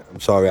sorry. I'm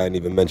sorry I didn't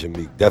even mention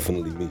Meek.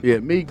 Definitely Meek. Yeah,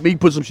 Meek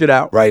put some shit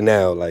out. Right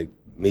now, like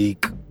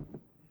Meek.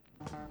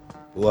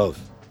 Who else?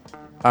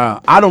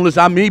 I don't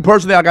listen. Me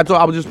personally, like I told,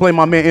 I was just playing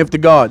my man Inf the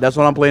God. That's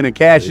what I'm playing in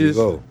Cassius.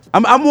 There you go.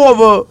 I'm more of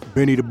a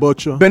Benny the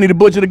Butcher.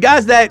 The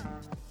guys that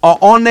are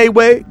on their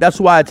way, that's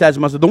why I attach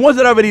myself. The ones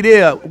that are already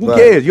there, who Right.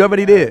 cares? You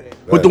already there.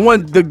 But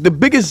Right. the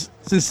biggest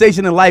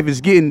sensation in life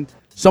is getting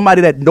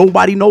somebody that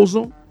nobody knows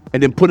them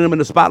and then putting them in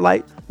the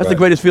spotlight. That's the Right.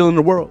 greatest feeling in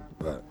the world.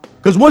 Right.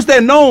 Because once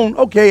they're known,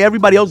 okay,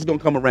 everybody else is gonna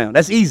come around.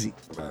 That's easy.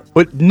 Right.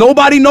 But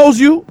nobody knows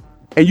you,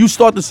 and you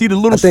start to see the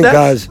little I think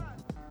steps.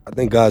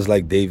 guys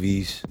like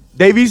Davies.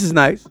 Davies is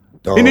nice.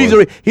 Don. He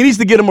needs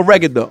to get him a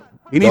record though.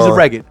 He needs a Don.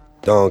 record.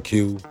 Don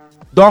Q.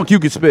 Don Q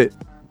can spit.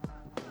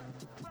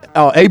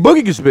 Oh, A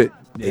Boogie can spit.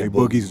 Hey,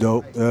 Boogie's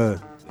dope. Yeah.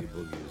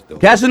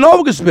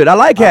 Casanova can spit. I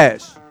like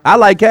Cash. I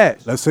like Cash.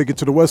 Let's take it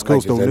to the West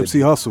Coast though. his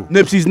Nipsey Hussle.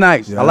 Nipsey's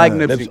nice. I like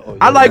Nipsey. Nipsey-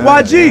 I like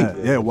YG.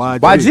 Yeah, YG.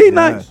 YG yeah.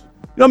 nice. You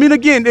know what I mean?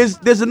 Again,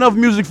 there's enough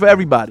music for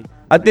everybody.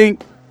 I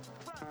think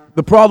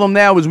the problem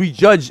now is we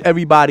judge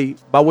everybody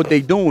by what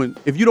they doing.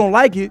 If you don't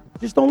like it,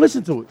 just don't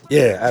listen to it.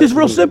 Yeah, It's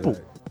real absolutely simple.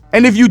 right.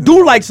 And if you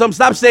do like something,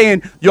 stop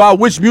saying, yo, I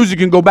wish music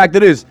can go back to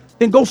this.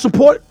 Then go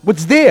support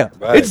what's there.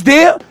 Right. It's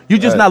there. You're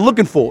just Right. not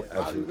looking for it.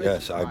 Absolutely.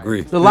 Yes, I agree.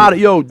 It's a lot of,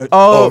 yo,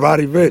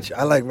 Roddy Rich.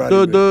 I like Roddy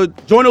Rich. the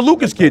Joyner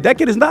Lucas kid. That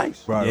kid is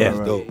nice. Right, Yeah. right,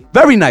 right. Dope.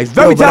 Very nice.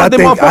 Very Yo, but talented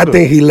motherfucker. I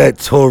think he let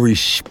Tory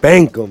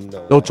spank him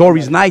though. Yo,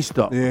 Tory's nice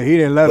though. Yeah, he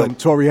didn't let him.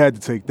 Tory had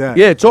to take that.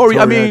 Yeah, Tory,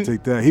 I had mean, to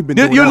take that. He been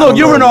You, doing you that look, for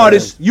you're a an long time.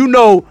 artist. You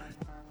know,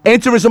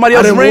 entering somebody I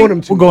else's didn't ring. want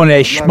him to. We're going to a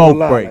I'm not gonna smoke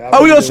lie. break.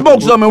 Oh, we gonna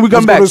smoke something. We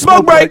come back. Let's go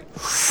Smoke to break.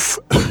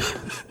 smoke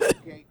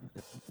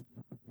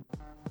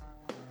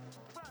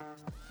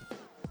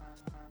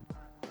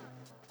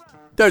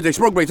Thursday,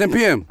 smoke break, 10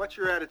 p.m. What's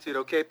your attitude,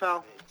 okay,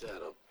 pal? Ain't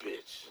that a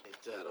bitch?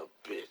 Ain't that a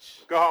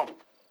bitch? Go home.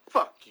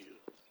 Fuck you.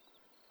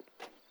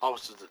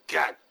 Officer the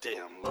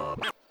goddamn law.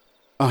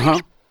 Uh-huh.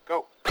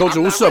 Go. Culture,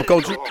 what's up,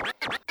 Culture?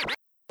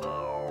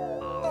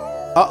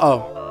 Uh-oh.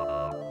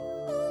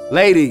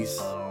 Ladies.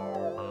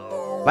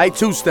 Light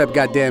two-step,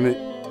 goddammit.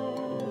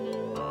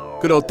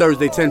 Good old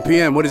Thursday, 10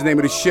 p.m. What is the name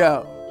of the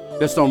show?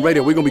 That's on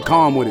radio. We're gonna be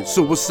calm with it.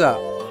 Sue, what's up?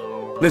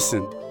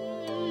 Listen.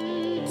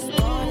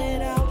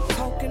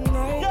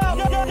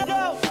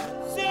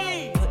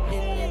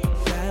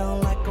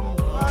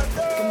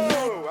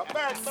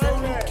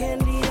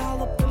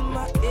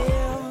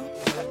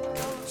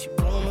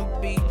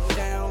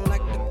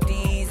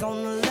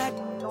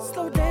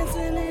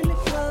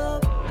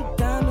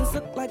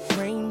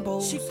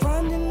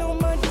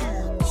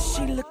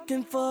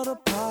 For the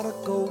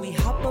prodigal, we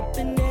hop up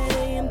in that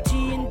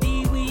AMG and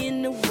D, we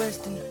in the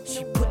Western.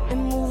 She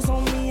putting moves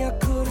on me, I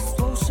could've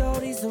swore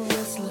shorty's a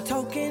wrestler.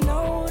 Talking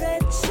all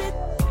that shit,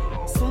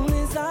 soon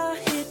as I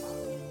hit.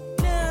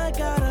 Now I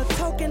got her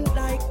talking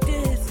like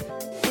this,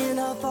 in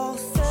a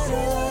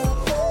falsetto.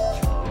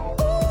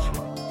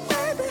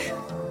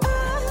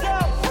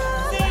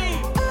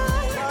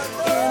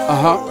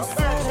 Uh-huh.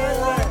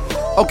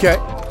 Okay.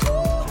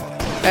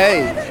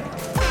 Hey.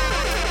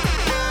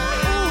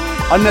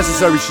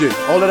 Unnecessary shit.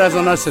 All of that's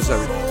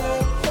unnecessary.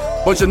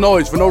 Bunch of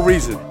noise for no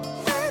reason.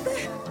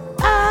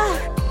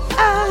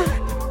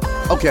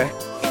 Okay.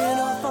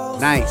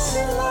 Nice.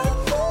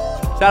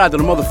 Shout out to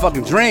the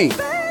motherfucking Dream.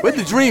 Where'd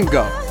the Dream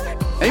go?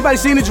 Anybody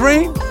seen the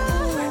Dream?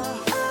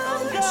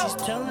 She's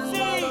telling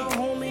all the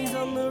homies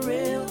I'm the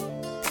real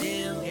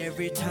deal.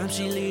 Every time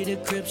she leave the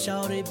crib,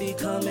 shawty be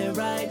coming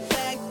right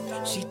back.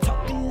 She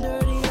talking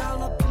dirty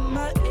all up in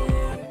my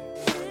ear,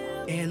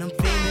 and I'm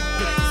feeling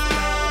thick.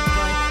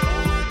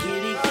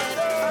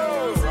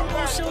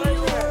 Show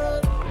you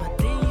up, but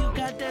then you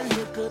got that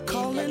look up.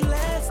 Calling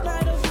last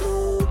night a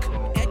fluke,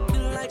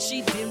 acting like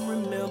she didn't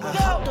remember. I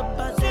hopped up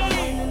out the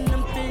lane and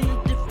I'm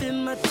finna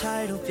defend my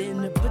title.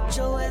 Finna put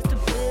your ass to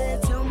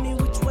bed. Tell me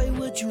which way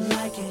would you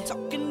like it?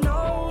 Talking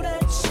all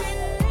that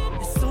shit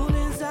as soon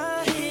as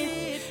I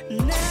hit.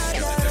 Now I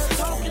got her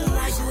talking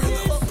like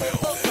this.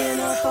 In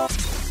a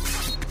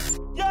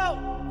Yo,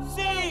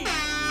 see.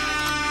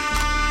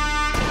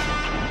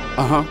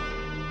 Uh-huh.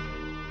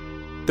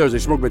 Thursday,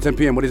 smoke break, 10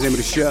 p.m. What is the name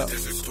of the show?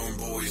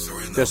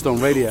 That's on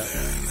radio.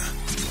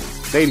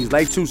 Ladies,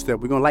 light two-step.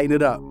 We're gonna lighten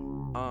it up.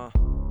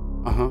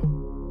 Uh-huh.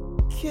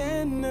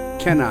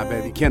 Can I,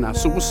 baby? Can I?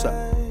 So what's up?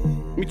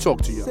 Let me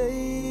talk to you.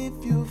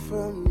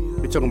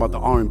 We're talking about the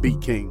R&B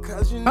king.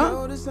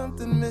 Huh?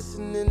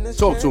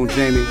 Talk to him,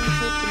 Jamie.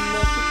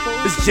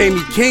 This is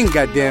Jamie King,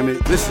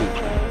 goddammit. Listen.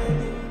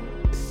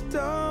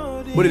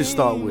 What did it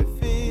start with?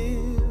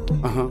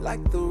 Uh-huh.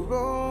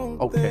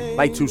 Okay.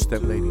 Light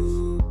two-step,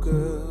 ladies.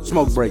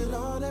 Smoke break.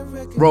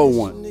 Roll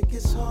one.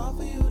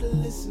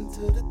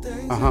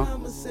 Uh-huh.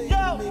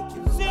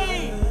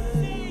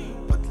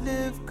 But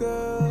live,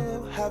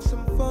 girl, have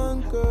some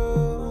fun,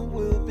 girl,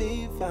 we'll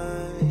be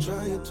fine.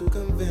 Trying to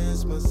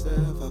convince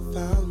myself I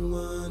found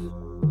one,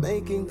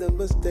 making the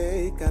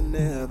mistake I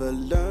never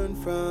learned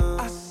from.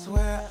 I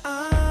swear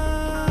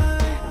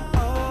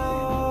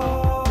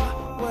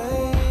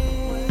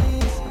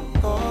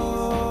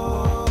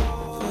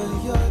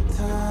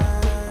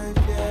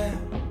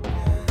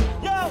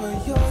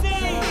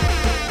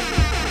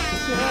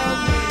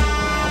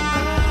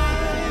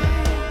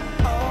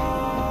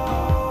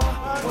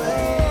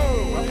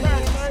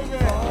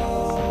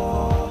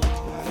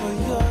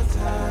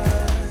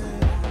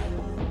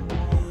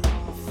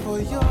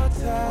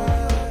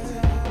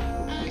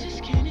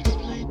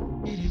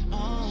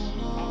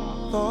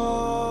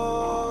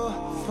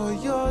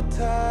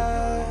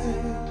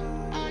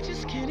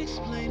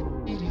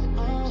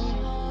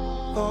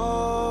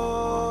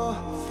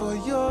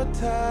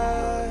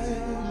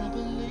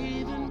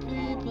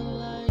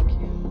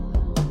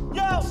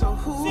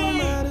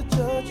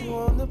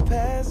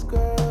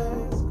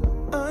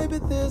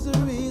there's a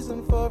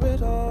reason for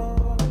it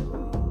all.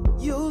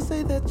 You'll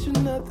say that you're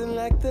nothing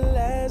like the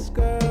last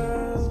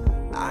girl.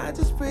 I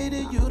just pray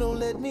that you don't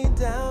let me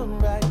down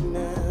right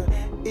now.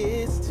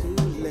 It's too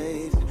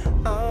late,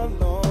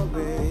 I'm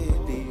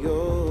already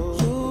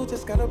yours. You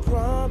just gotta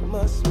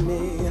promise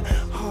me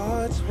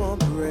hearts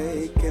won't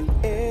break and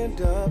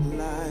end up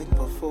like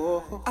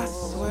before. I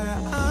swear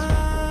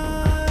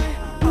I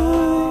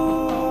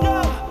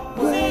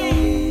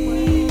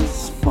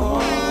always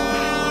fall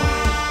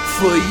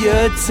for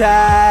your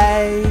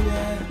time.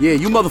 Yeah,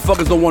 you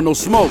motherfuckers don't want no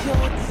smoke.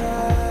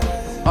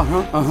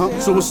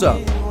 So what's up?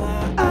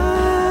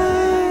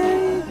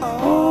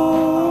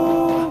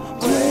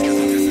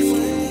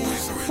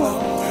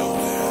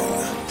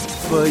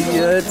 For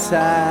your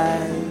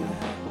time.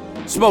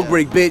 Smoke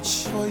break,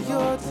 bitch.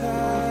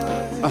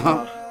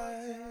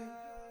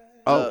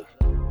 Oh.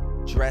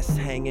 Dress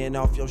hanging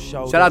off your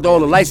shoulder. Shout out to all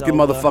the light-skinned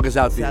motherfuckers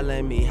out there.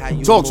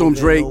 Talk to him,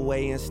 Drake.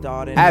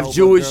 Half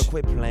Jewish.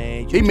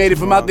 He made it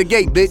from out the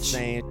gate, bitch.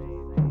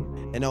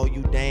 And oh,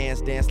 you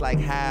dance like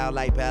how,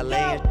 like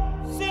ballet.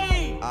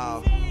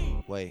 Oh,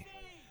 wait.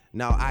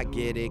 No, I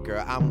get it,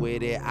 girl, I'm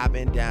with it. I've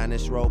been down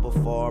this road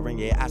before, and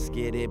yeah, I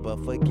skid it, but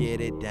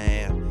forget it,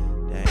 damn.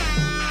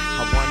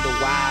 I wonder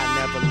why I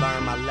never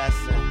learned my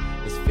lesson.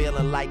 It's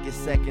feeling like your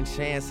second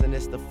chance, and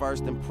it's the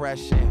first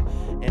impression.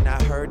 And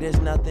I heard there's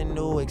nothing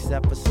new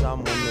except for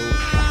someone new.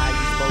 But how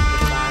you supposed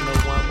to find the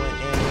one when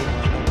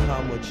anyone don't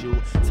come with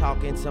you?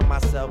 Talking to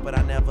myself, but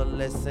I never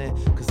listen.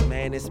 Cause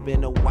man, it's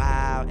been a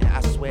while, and I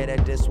swear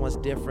that this one's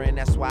different.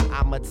 That's why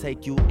I'ma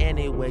take you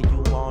anywhere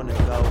you wanna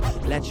go.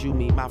 Let you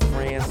meet my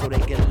friends so they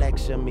can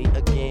lecture me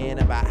again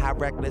about how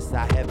reckless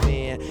I have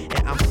been.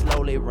 And I'm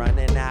slowly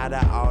running out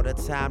of all the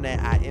time that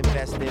I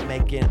invested,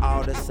 making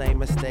all the same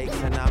mistakes.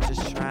 And I'm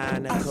just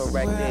trying to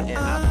correct it, and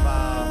I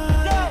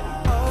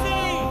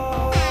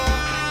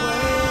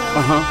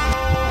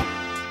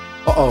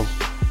fall.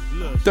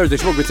 Thursday,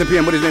 smoke at 10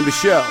 p.m. What is his name?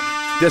 Michelle.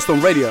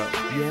 Deston Radio.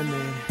 Yeah,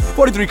 man.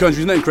 43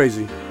 countries, nothing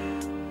crazy.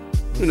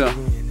 You know.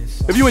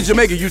 If you in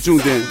Jamaica, you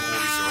tuned in.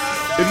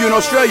 If you in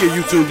Australia,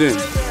 you tuned in.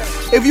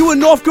 If you in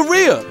North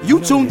Korea,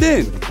 you tuned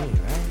in.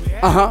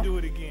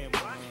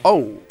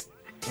 Oh.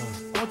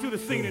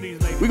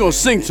 We gonna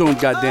sing to him,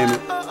 goddammit.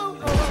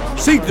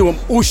 Sing to him,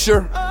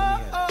 Usher.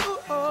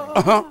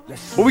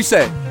 What we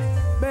say?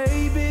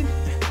 Baby,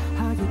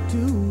 how you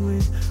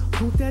doing?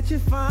 Hope that you're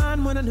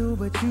fine. Wanna know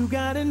what you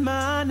got in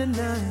mind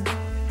tonight.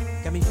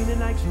 Got me feeling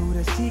like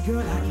Jodeci, girl,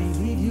 I can't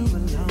leave you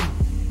alone.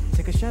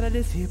 Take a shot of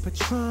this here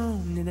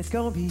Patron, and it's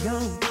gonna be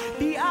on.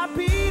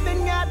 VIP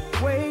then got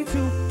way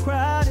too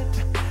crowded.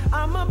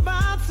 I'm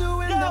about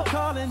to end up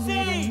calling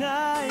you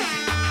tonight.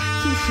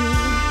 Keisha,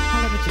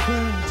 holla at your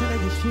girl, tell her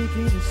you're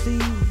shaking the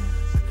scene.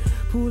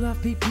 Pull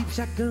off peep peep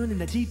shotgun in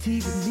the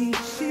GT with me.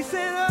 She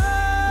said,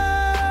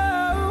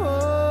 oh,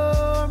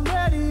 I'm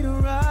ready to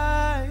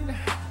ride. I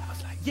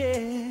was like,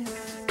 yeah,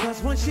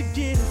 cause once you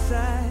get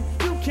inside,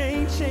 you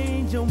can't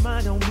change your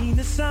mind. Don't mean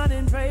to sound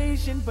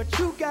impatient, but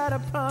you gotta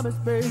promise,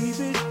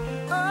 baby.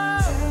 Oh,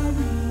 tell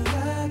me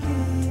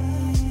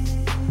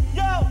again.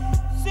 Yo,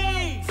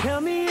 see,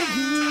 tell me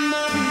again,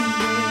 my baby.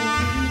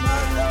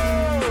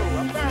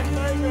 I'm back,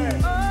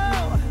 baby.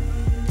 Oh,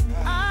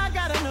 I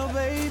gotta know,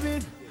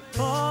 baby.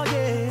 Oh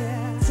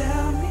yeah,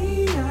 tell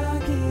me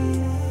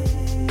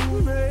again.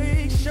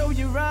 Make sure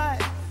you're right.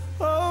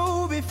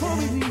 Oh, before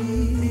we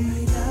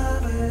be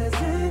lovers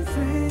and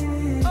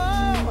friends.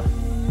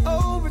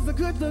 Oh, it's a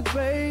good look,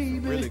 baby.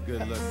 Really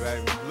good look,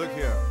 baby. Look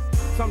here.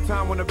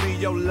 Sometime wanna be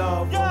your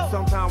lover,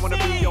 sometime wanna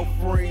be your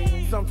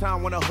friend,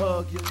 sometime wanna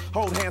hug you,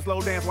 hold hands,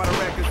 slow dance while the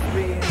record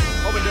spins.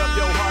 Opened up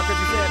your heart 'cause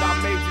you said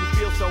I made you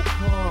feel so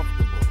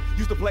comfortable.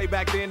 Used to play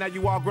back then, now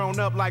you all grown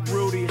up like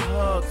Rudy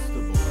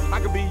Huxtable. I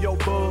could be your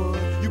bud,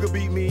 you could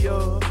beat me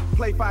up.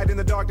 Play fight in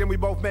the dark, then we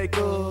both make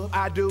up.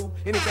 I do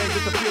anything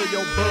just to feel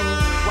your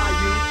buzz. Why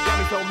you got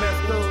me so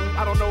messed up?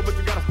 I don't know, but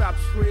you gotta stop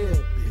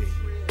tripping.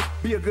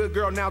 Be a good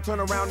girl now, turn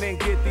around and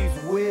get these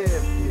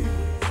whips.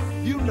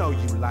 You know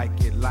you like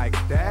it like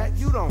that.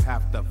 You don't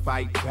have to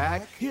fight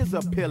back. Here's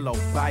a pillow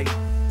fight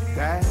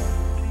that.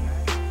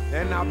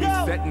 And I'll be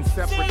setting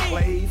separate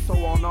plays,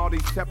 so on all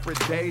these separate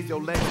days, your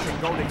legs can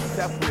go their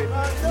separate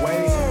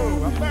ways.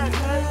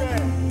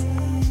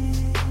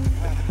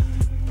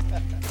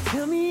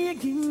 Tell me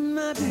again,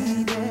 my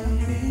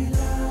baby.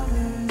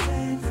 Lovers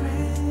and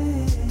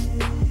friends.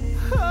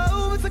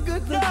 Oh, it's a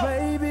good look,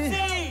 baby.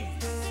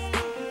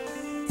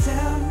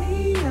 Tell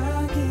me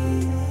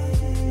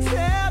again.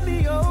 Tell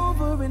me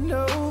over and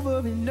over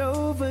and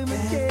over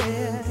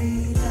again.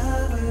 Be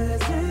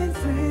lovers and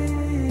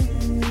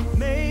friends.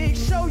 Make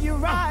sure you're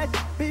right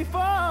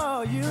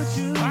before you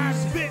choose.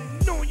 I've been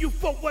knowing you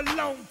for a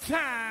long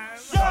time.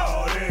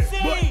 But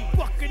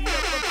fucking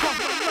never crossed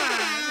my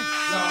mind.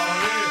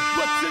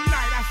 But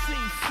tonight I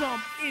seen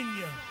something in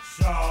you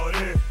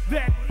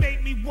that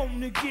made me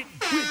wanna get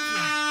with you.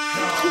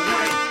 You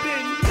ain't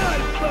been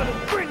nothing but a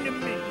friend to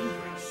me.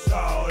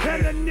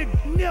 And a nigga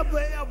never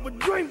ever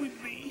dreamed with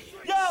me.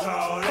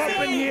 Up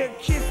in here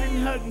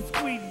kissing, hugging,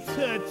 squeezing,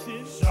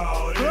 touching.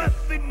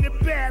 Up in the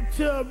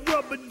bathtub,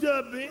 rubber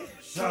dubbing.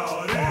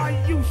 Are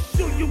you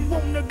sure you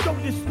wanna go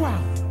this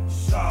route?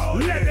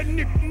 Let a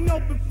nigga know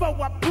before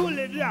I pull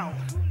it out.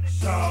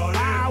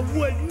 I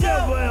would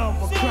never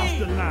ever cross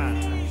the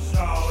line.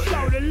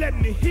 Shorty, let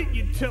me hit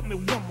you, tell me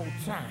one more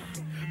time.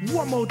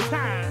 One more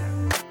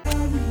time.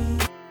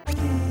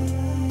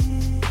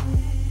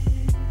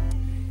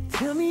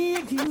 Tell me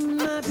again,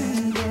 my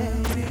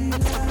baby.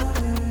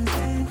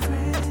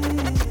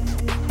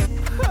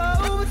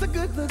 Oh, it's a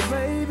good look,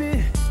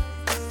 baby.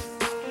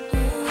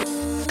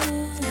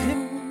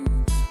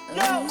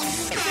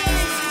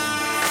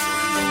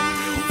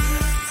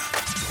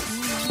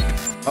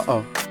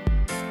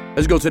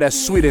 Let's go to that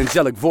sweet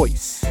angelic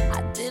voice.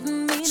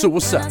 So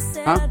what's up,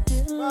 huh?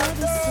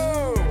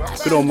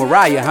 Good old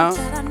Mariah, huh?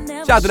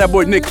 Shout out to that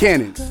boy Nick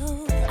Cannon.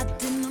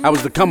 That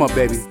was the come up,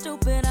 baby.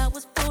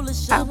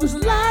 I was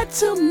lied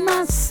to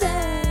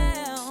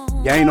myself.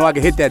 Yeah, I ain't know I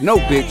could hit that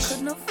note, bitch.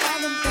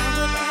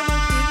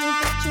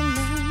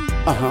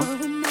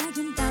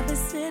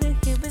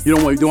 You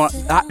don't want to do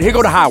here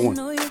go the high one.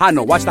 High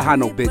note. Watch the high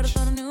note, bitch.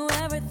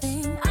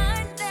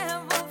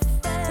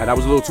 Now, that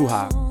was a little too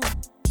high.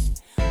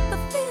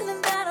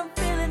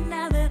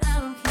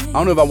 I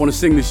don't know if I want to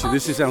sing this shit.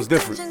 This shit sounds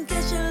different.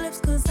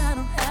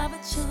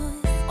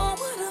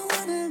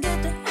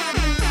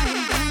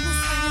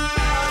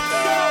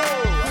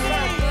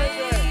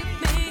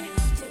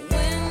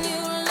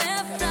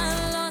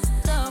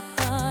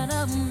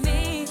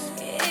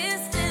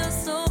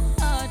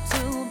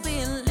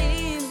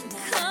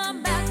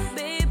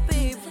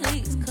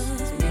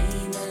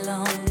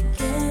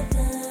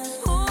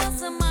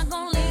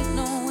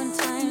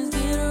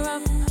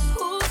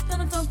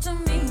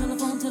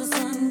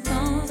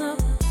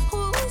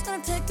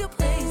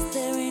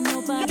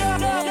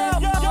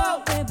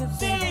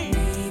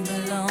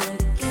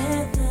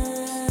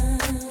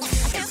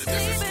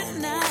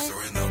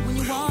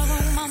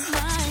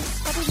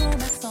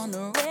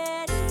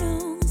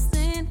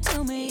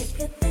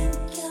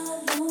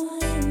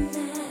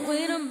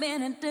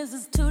 This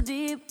is too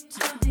deep.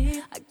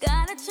 I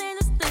gotta change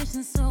the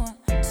station, so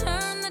I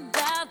turn the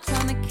dial,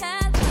 trying to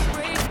catch a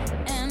break.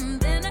 And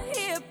then I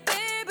hear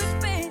baby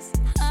face.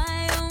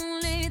 I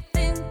only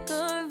think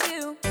of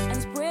you, and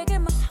it's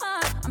breaking my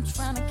heart. I'm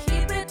trying to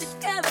keep it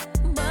together,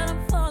 but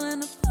I'm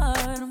falling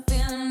apart. I'm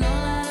feeling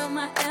all out of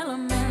my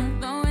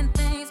element, throwing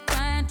things,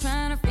 crying,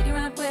 trying to figure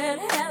out where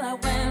the hell I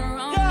went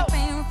wrong. The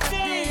pain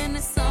reflected in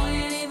this song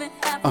ain't even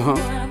happened, but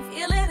I'm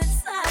feeling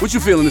inside. What you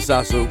feeling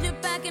inside, Sue?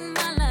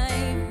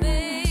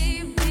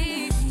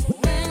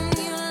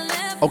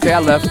 Okay, I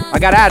left. I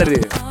got out of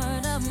there.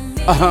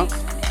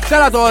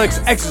 Shout out to all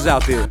exes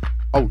out there.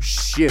 Oh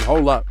shit,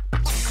 hold up.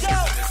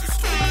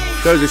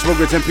 Thursday,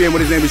 smoking at 10 p.m.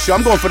 with his name is Show.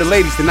 I'm going for the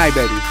ladies tonight,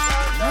 baby.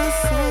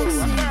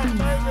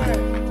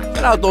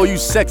 Shout out to all you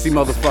sexy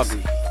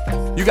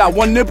motherfuckers. You got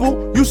one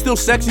nipple, you still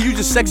sexy, you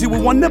just sexy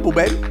with one nipple,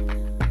 baby.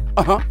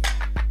 Shout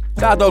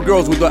out to all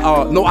girls with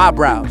no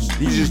eyebrows.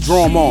 You just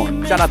draw them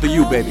on. Shout out to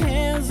you, baby.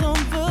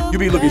 You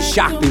be looking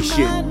shocked and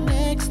shit.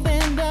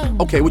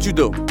 Okay, what you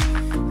do?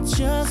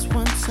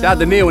 Shout out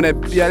to Neil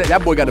and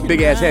that boy got a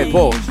big ass head.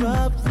 Pause.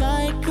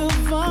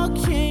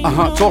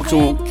 Talk to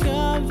him.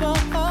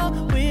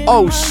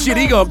 Oh shit,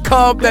 he gonna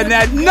come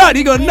that nut.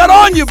 He gonna nut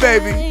on you,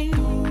 baby.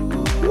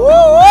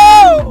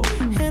 Woo!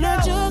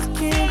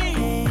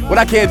 What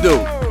I can't do?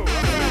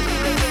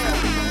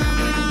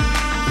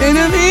 And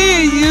I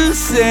hear you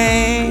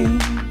sing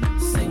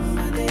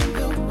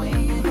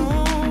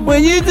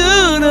when you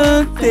do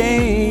the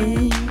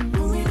thing.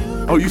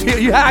 Oh, you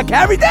hear? I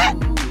carried that?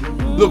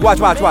 Look, watch.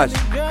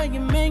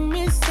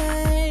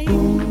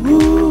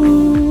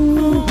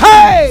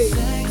 Hey!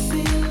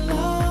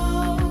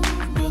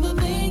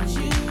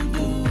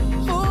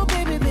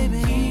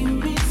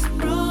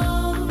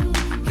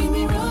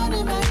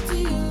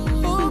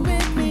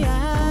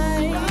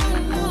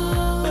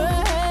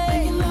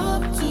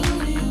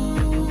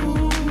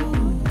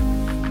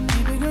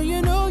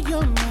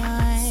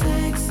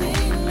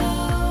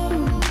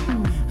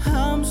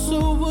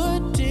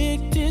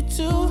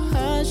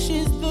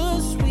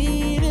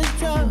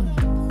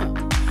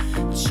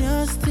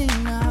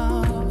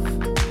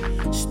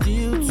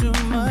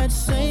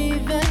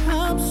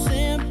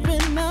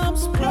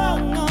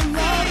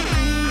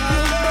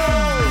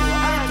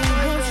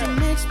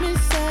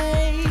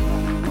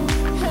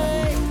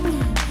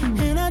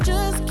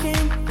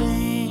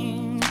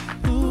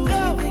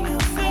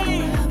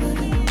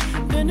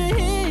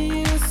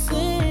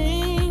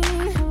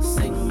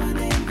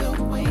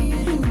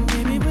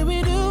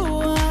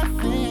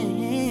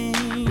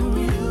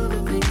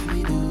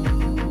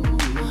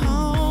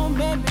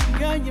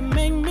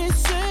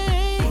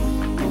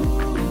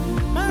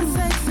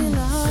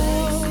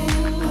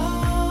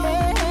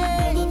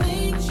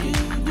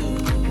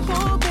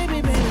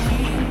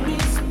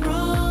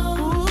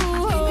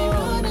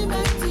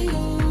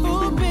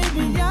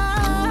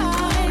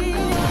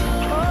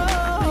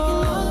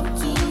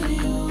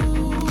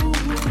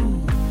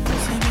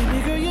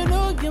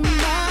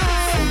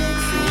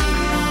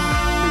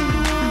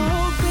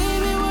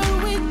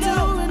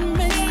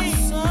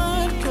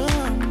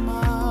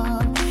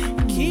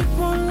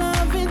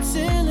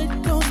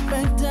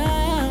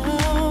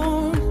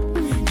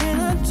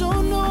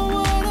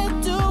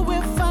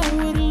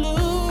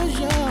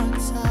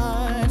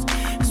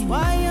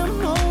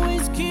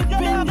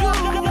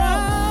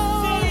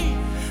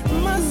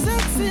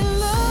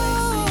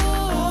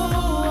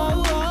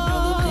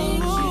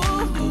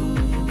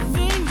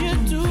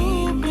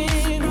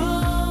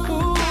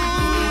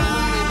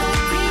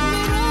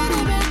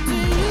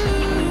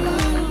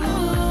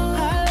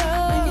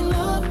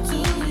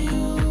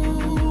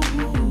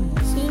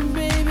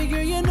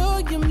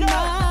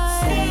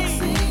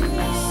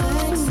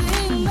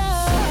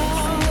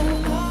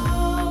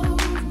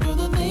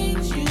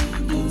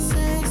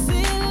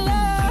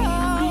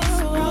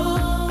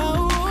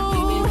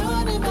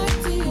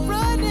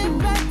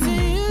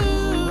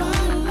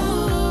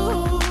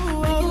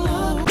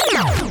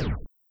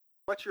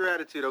 What's your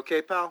attitude,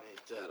 okay, pal?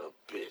 Ain't that a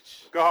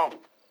bitch? Go home.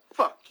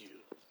 Fuck you.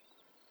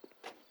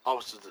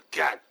 Officer of the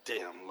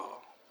goddamn law.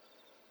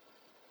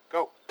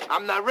 Go.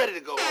 I'm not ready to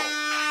go home.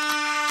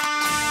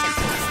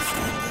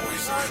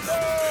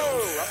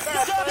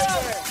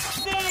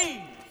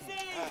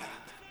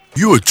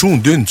 You are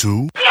tuned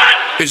into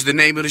It's the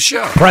name of the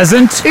show.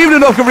 Present. Evening,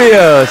 North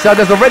Korea. Shout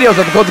out to the radio,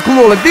 shout out to Coach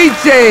Cool and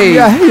DJ.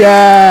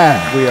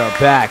 Yeah. We are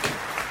back.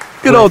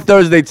 Good old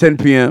Thursday, 10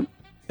 p.m.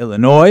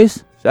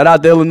 Illinois. Shout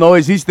out to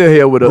Illinois. He's still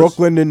here with us.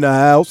 Brooklyn in the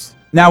house.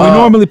 Now, we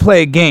normally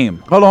play a game.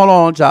 Hold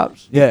on,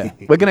 Chops. Yeah.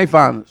 Where can they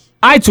find us?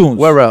 iTunes.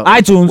 Where else?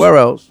 iTunes. Where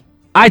else?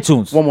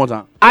 iTunes. One more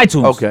time.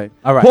 iTunes. Okay.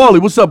 All right.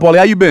 Paulie, what's up, Paulie?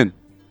 How you been?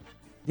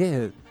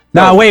 Yeah.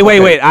 Nah,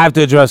 wait. I have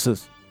to address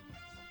this.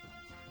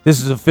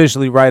 This is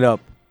officially right up.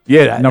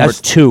 Yeah, Number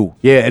 2.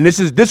 Yeah, and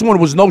this one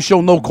was no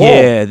show, no call.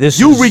 Yeah,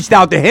 you reached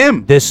out to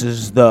him. This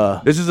is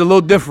a little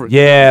different.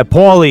 Yeah,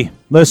 Paulie,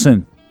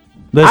 listen.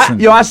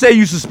 I say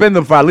you suspend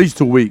them for at least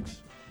 2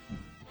 weeks.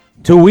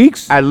 2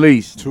 weeks? At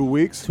least. 2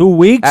 weeks? 2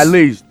 weeks? At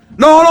least.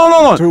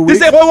 No. 2 This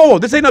weeks? ain't, whoa.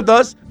 This ain't up to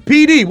us.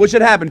 PD, what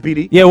should happen,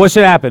 PD? Yeah, what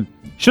should happen?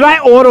 Should I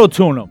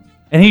auto-tune him?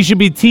 And he should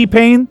be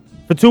T-Pain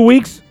for 2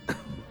 weeks?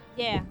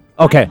 Yeah.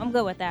 Okay. I'm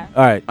good with that.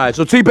 All right. All right,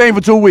 so T-Pain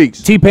for 2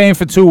 weeks. T-Pain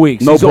for 2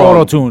 weeks. No He's problem.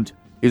 auto-tuned.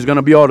 He's going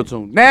to be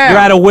auto-tuned. Now. You're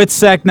at a wit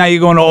sec, now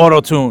you're going to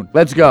auto-tune.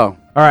 Let's go.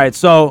 All right,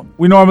 so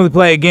we normally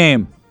play a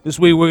game. This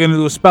week we're going to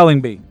do a spelling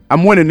bee.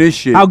 I'm winning this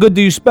shit. How good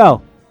do you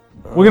spell?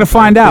 We're going to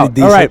find out.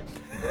 All right.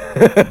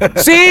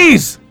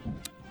 C's!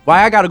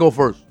 Why I got to go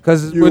first?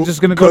 Because we're just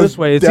going to go this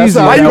way. It's that's easy.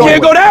 how Why you No.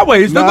 can't go that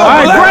way? It's Nah. still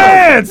All going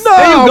right, Grants! No,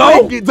 There you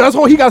go. man, that's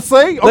what he got to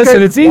say. Okay,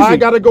 Listen, it's easy. Why I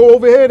got to go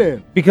over here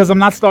then? Because I'm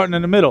not starting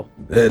in the middle.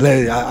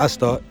 I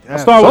start.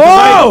 Start with the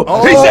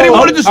right. He said he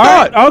wanted to All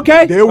start. right,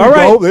 okay. There we All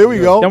right. go. There we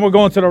go. Then we're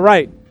going to the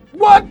right.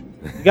 What?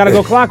 You got to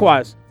go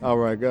clockwise. All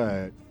right, go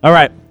ahead. All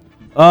right.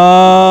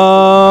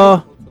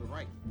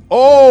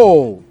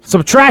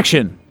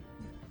 Subtraction.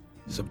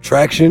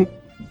 Subtraction.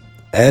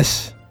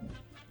 S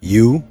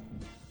U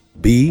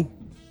B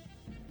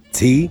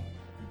T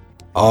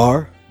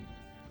R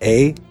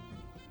A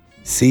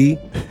C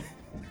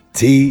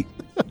T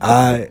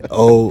I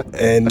O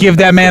N. Give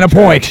that man a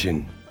point.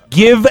 Subtraction.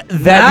 Give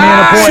that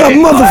man a point. Some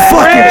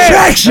motherfucking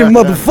traction,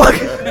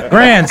 motherfucker.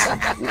 Grands.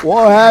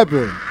 What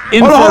happened?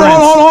 Inference.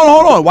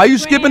 Hold on. Why you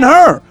skipping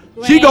her?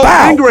 She goes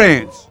in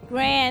grands.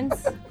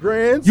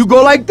 Grands. You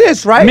go like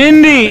this, right?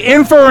 Mindy.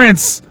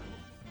 Inference.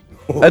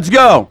 Let's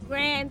go.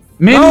 Grands.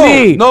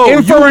 Mindy. No, you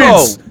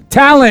Inference. go.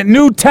 Talent.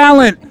 New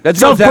talent. Let's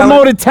go,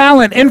 Self-promoted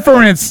talent.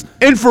 Inference.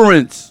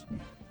 Inference.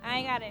 I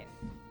ain't got it.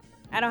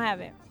 I don't have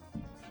it.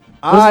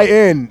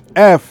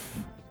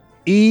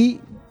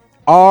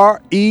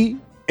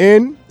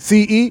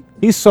 INFERENCE.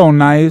 He's so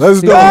nice. Let's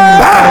go.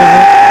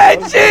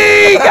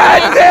 Gee,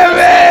 God damn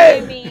it.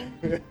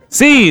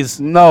 C's.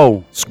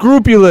 No.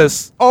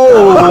 Scrupulous.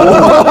 Oh.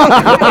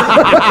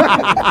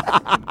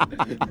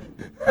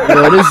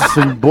 Yo, this is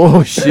some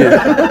bullshit. Say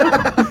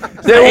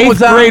it one more 8th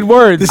time. grade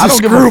word. I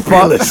don't give a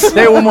fuck.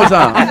 Say it one more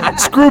time.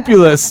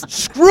 Scrupulous.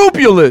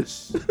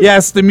 Scrupulous.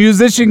 Yes, the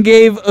musician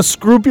gave a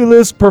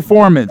scrupulous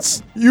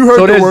performance. You heard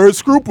So the there's- word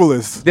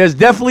scrupulous. There's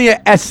definitely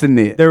an S in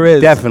there. There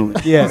is.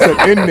 Definitely. He Yes.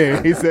 said in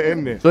there. He said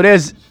in there. So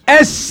there's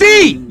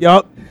SC.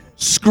 Yup.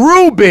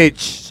 Screw bitch.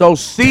 So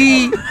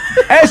SCR.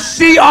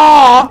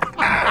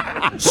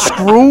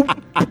 Screw.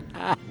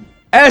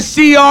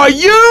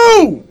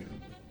 SCRU.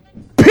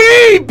 P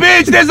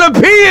bitch. There's a P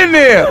in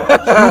there.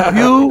 Screw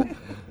you.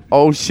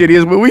 Oh shit.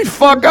 Here's where we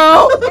fuck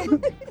out.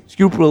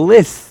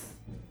 Scrupulous.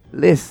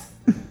 List.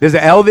 There's an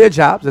L there,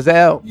 Chops. There's an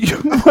L. Yo,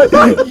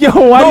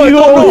 why do you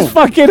always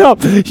fuck it up?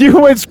 You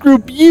went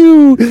scroop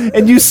you,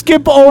 and you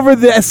skip over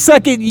the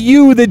second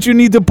U that you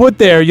need to put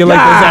there. You're like,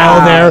 there's an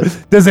L there.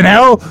 There's an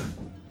L.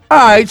 All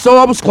right, so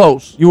I was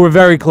close. You were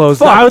very close.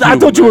 Fuck I you,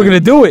 thought you were man. going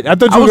to do it. I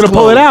thought you were was going to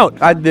pull it close.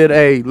 out. I did.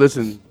 Hey,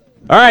 listen.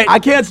 All right. I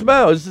can't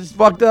spell. It's just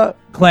fucked up.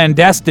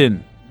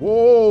 Clandestine.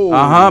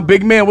 Whoa.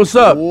 Big man, what's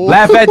up?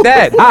 Laugh at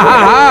that. Ha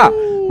ha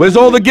ha. Where's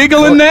all the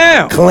giggling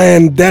now?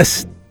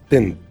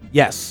 Clandestine.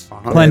 Yes.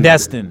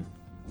 Clandestine.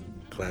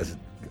 Classic.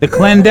 The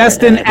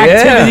clandestine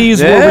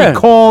activities were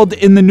recalled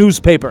in the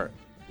newspaper.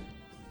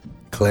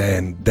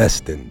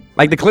 Clandestine.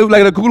 Like the Ku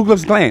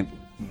Klux Klan.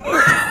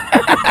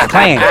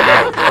 Clan.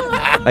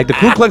 Like the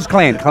Ku Klux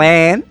Klan.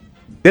 Clan.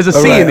 There's a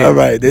C in there. All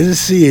right, there's a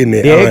C in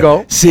there. There All you right.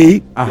 go.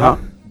 C.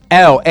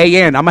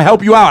 L-A-N. I'm going to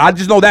help you out. I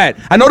just know that.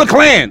 I know the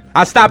Klan.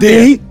 I stopped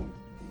there. D.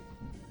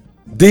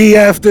 D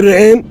after the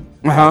N.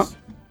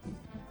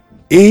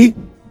 E.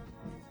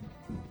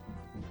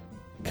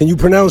 Can you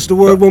pronounce the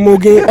word one more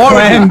again?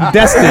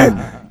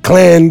 Clandestine.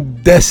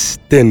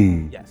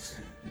 Clandestine. Yes.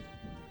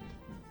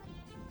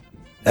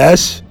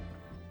 S.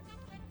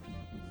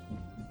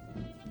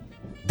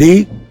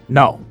 D.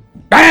 No.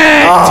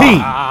 T.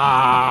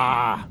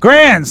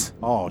 Grands.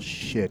 Oh,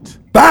 shit.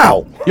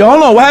 Bow. Yo,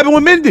 hold on. What happened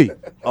with Mindy?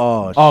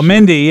 Oh,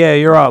 Mindy. Yeah,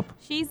 you're up.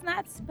 She's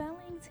not spelling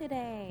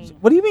today.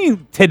 What do you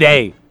mean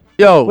today?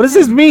 Yo. What does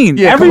this mean?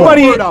 Yeah,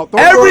 everybody. come on.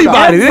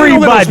 Everybody. They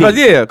don't let us spell-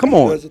 Yeah, come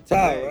on. There's a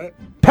tie, right?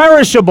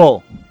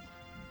 Perishable.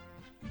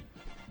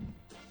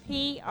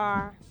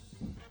 PR.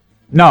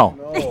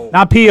 No.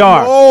 Not PR.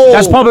 No.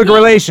 That's public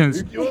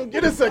relations.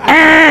 Get a second.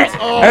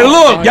 Hey,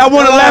 look. Y'all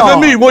want to laugh at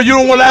me? Well, you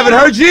don't want to laugh at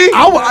her, G? You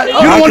don't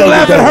want to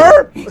laugh at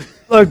her?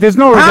 Look, there's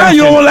no Huh? redemption.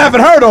 You don't laugh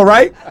at her though,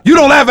 right? You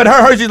don't laugh at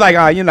her. She's like,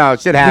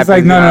 shit happens. It's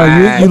like,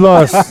 no, you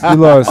lost. You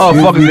lost. Oh,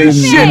 fuckers ain't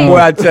shit, boy,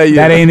 I tell you.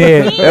 That ain't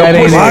it. That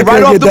ain't it.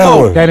 Right off the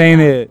boat. That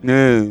ain't it.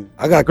 Yeah.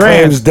 I got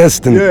Graham's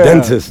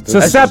dentist.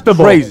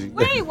 Susceptible. Crazy.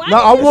 Wait, why No,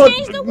 I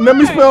want. Let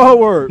me spell her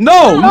word.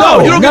 No,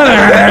 you don't get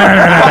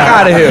that. Fuck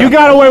out of here. You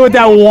got away with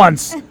that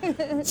once.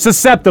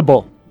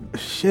 Susceptible.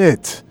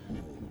 Shit.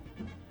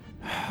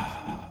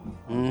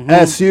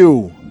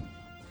 S-U.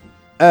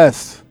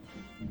 S.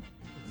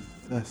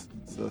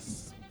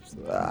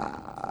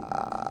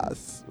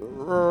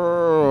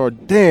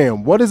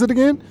 Damn, what is it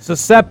again?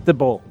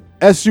 Susceptible.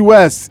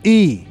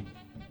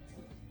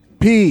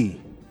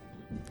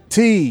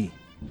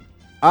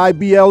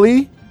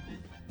 S-U-S-E-P-T-I-B-L-E.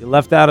 You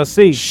left out a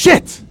C.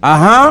 Shit.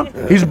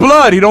 He's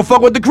blood. He don't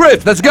fuck with the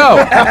Crips. Let's go.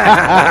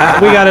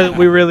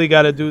 We really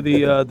gotta do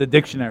the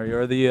dictionary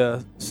or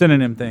the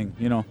synonym thing.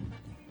 You know.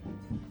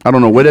 I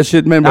don't know where that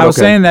shit meant. I was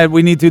saying that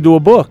we need to do a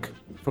book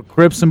for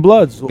Crips and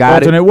Bloods. Got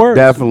alternate it. words.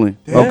 Definitely.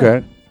 Yeah.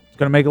 Okay. It's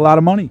gonna make a lot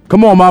of money.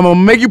 Come on, mama. I'm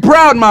gonna make you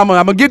proud, mama.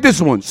 I'm gonna get this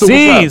one. So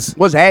C's.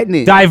 what's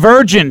happening?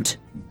 Divergent.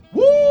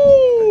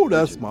 Woo,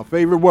 that's my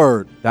favorite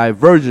word.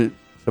 Divergent.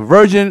 The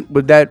virgin,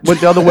 but that went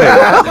the other way.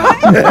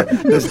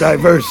 That's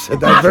diverse. A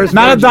diverse.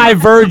 Not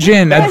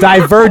virgin. a divergent. A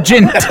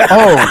divergent.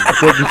 Oh, I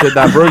thought you said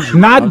divergent.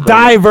 Not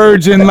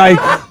divergent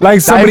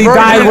like somebody died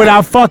Divergent.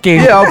 without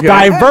fucking. Yeah, okay.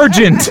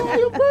 Divergent.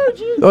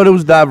 Oh, it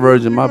was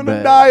divergent. My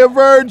bad. Die a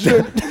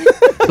virgin.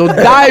 So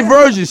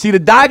divergent. See, the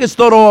die can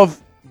start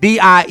off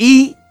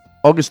D-I-E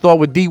or can start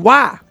with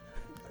D-Y.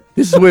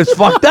 This is where it's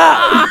fucked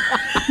up.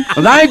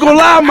 And I ain't gonna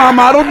lie,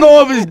 mama. I don't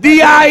know if it's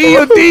D-I-E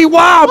or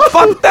D-Y. I'm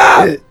fucked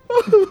up.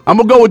 I'm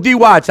gonna go with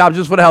D-Y, Chop,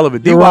 just for the hell of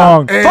it. You're D-Y.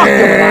 wrong. Fuck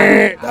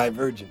you.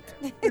 Divergent.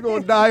 You're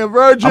gonna die a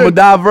virgin. I'm a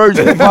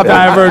divergent.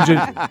 Divergent.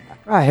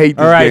 I hate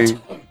this All right.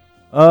 game.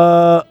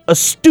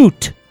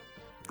 Astute.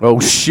 Oh,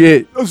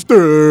 shit.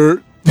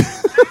 Astute.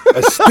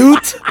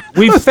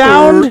 We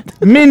found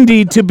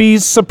Mindy to be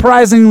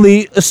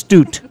surprisingly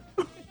astute.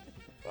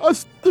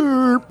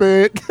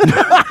 Stupid.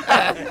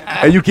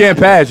 And you can't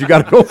pass. You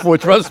gotta go for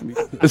it. Trust me.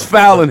 It's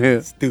foul in here.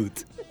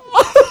 Astute.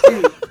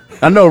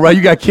 I know, right?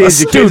 You got kids.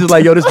 Your kids is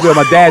like, yo, this girl,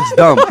 my dad's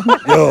dumb.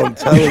 Yo, I'm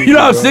telling you. You know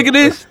how bro. sick it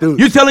is? Astute.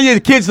 You telling your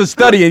kids to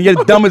study and you're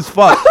dumb as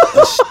fuck.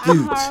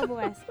 Astute. Horrible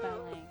at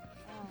spelling.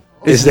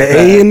 Is the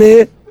A in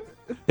there?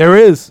 There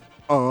is.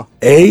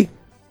 A?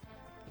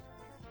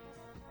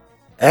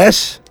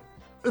 S?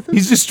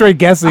 He's just straight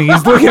guessing.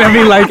 He's looking at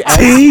me like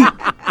T?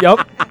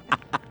 Yup.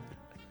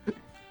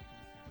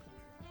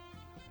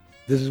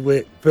 This is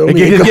where, feel It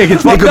me? gets- it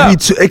gets fucked up.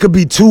 It could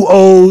be two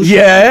O's.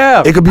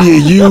 Yeah. It could be a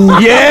U.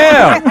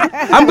 Yeah.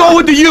 I'm going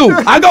with the U.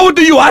 I go with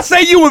the U. I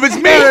say you if it's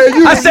me.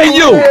 I say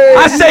you.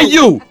 I say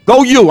you.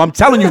 Go you. I'm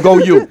telling you, go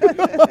you.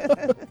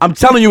 I'm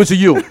telling you it's a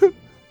U. Even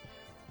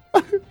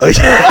if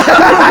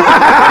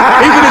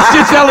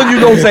shit's telling you,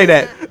 don't say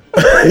that.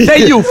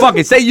 Say you. Fuck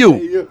it. Say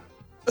you.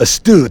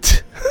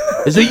 Astute.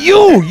 It's a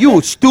U.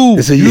 You. Stew.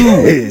 It's a U.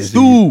 You.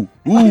 Stew.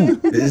 Ooh.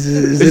 It's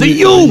It's a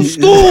U.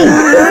 Stew.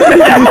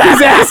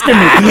 He's asking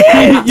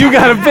me. You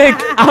got to pick.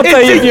 I'll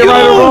tell you if you're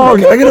right or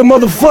wrong. I get a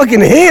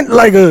motherfucking hint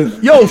like a.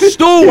 Yo,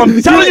 Stu, I'm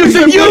telling you it's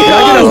a U.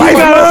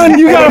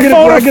 You got a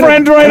phone a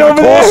friend right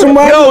over there.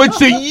 Yo,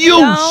 it's a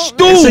U.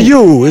 Stu. It's a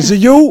U. It's a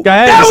U. Go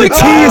ahead. It's a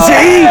T. It's a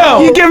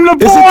E. You give him a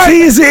It's a point.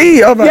 T. It's a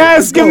E. All right, Yes,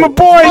 let's give him go. a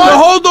point.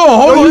 Hold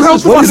on.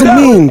 What does it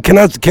mean?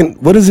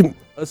 What is it?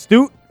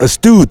 Astute.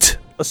 Astute.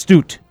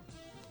 Astute.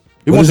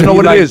 He wants to know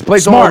what it is.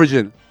 Place of smart.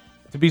 origin.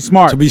 To be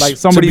smart. To be like s-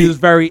 somebody to be- who's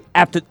very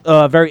apt.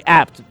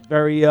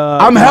 Very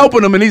I'm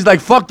helping him, and he's like,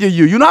 "Fuck you."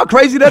 You know how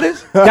crazy that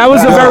is? That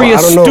was a very I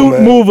don't know, astute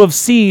man. move of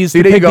C's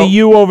to there you pick the go.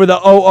 U over the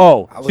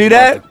OO. See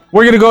that?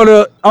 We're gonna go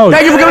to. Oh,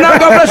 Thank you for coming out.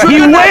 God bless you.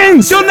 He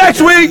wins. Till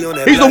next week.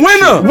 He's the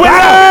winner.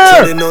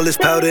 Turning all this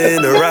powder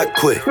in a rock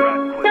quick.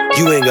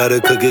 You ain't gotta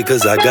cook it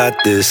cause I got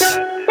this.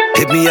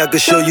 Hit me, I can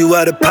show you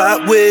how to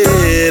pop whip.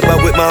 I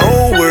whip my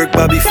own work,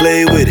 Bobby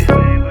Flay with it.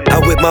 I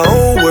whip my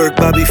own work,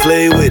 Bobby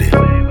Flay with it.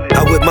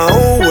 I whip my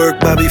own work,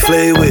 Bobby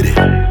Flay with it.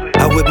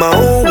 I whip my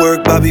own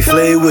work, Bobby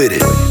Flay with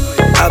it.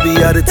 I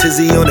be out of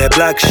tizzy on that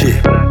block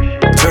shit.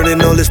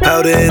 Turning all this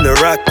powder in a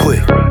rock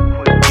quick.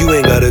 You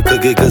ain't gotta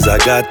cook it cause I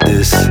got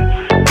this.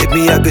 Hit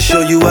me, I can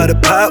show you how to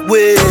pop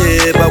whip.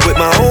 I whip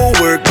my own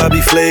work,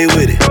 Bobby Flay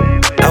with it.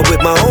 I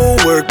whip my own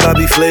work,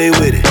 Bobby Flay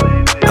with it.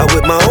 I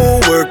whip my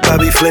own work,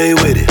 Bobby Flay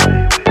with it.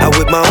 I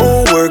whip my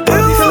own work,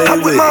 Bobby Flay I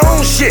with whip it. my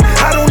own shit.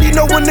 I don't need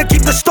no one to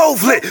keep the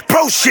stove lit.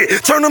 Pro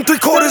shit. Turn them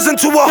 3/4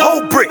 into a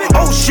whole brick.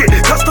 Oh shit.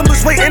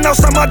 Customers waiting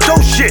outside my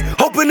dough shit.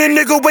 Hoping a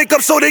nigga wake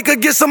up so they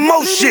could get some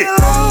more shit.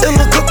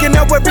 Illa cooking,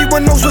 now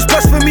everyone knows what's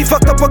best for me.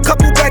 Fucked up a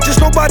couple batches,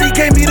 nobody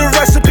gave me the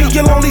recipe.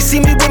 You'll only see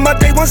me with my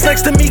day ones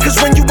next to me.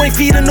 Cause when you ain't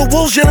feeding the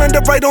wolves, you'll end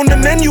up right on the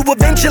menu.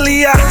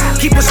 Eventually, I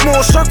keep a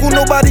small circle,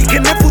 nobody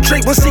can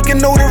infiltrate when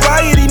seeking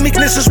notoriety.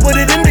 Meekness is what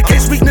it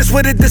indicates, weakness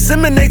what it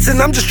disseminates.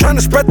 And I'm just trying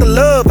to spread the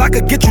love. I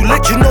could get you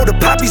lit, you know the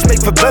poppies make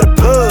for better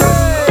pub.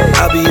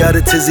 I be out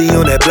of tizzy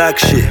on that block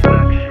shit.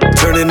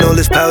 Turning all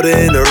this powder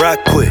in a rock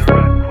quick.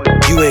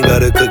 You ain't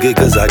gotta cook it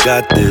cause I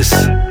got this.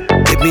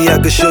 Hit Hit me, I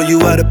can show you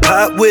how to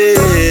pop whip.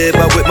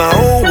 I whip my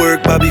own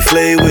work, Bobby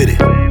Flay with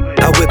it.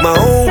 I whip my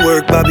own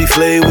work, Bobby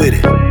Flay with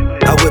it.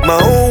 I whip my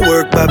own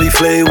work, Bobby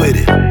Flay with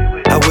it.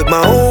 I whip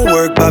my own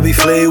work, Bobby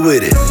Flay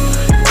with it.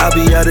 I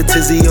be out of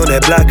tizzy on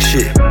that block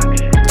shit.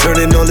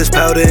 Turning all this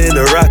powder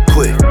into rock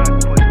quick.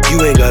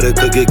 You ain't gotta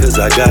cook it cause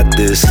I got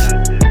this.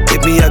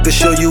 Hit me, I can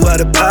show you how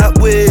to pop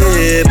whip.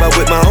 I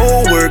whip my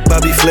own work,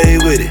 Bobby Flay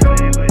with it.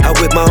 I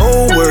whip my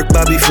own work,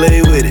 Bobby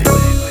Flay with it.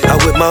 I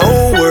whip my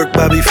own work,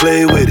 Bobby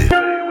Flay with it.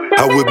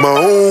 I whip my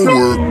own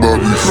work,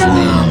 Bobby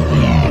Flay.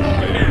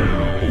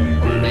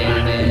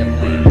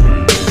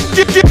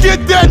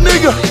 Get that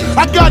nigga,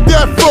 I got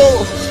that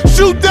fool.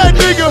 Shoot that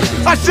nigga,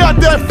 I shot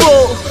that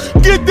fool.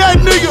 Get that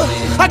nigga,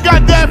 I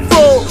got that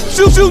fool.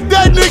 Shoot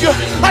that nigga,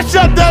 I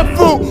shot that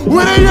fool.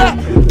 Where they at?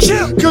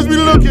 Cause we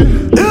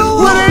looking.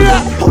 Where they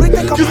at?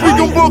 Cause we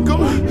gon' book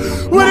them.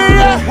 Where they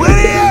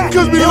at?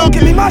 Cause we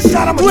looking. Where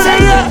they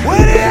at?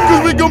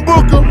 Cause we gon'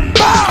 book them.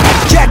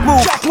 Jack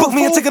move, book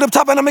me a ticket up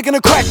top and I'm making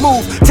a crack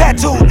move.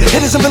 Tattooed,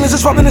 hitters and villains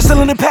is rubbing and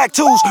stealing in pack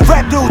tools.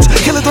 Rap dudes,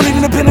 killers don't need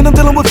an opinion, I'm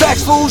dealing with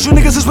facts, fools. You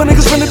niggas is when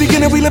niggas from the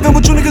beginning, we living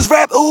with you niggas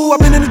rap. Ooh, I've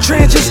been in the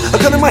trenches, a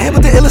gun in my head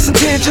with the illest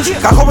intentions.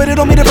 Got rated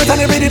on me the first time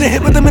they rated a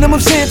hit with the minimum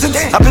sentence.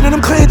 I've been in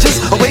them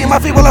clinches, away in my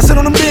feet while I sit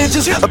on them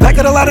benches. A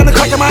pack of the lot in the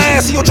crack of my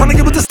ass, so you're trying to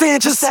get with the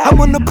stanches. I'm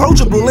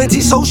unapproachable,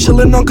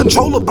 antisocial and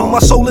uncontrollable. My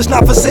soul is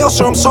not for sale,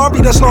 sir, I'm sorry,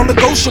 that's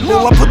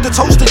non-negotiable. I put the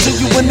toaster to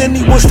you and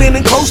anyone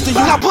standing close to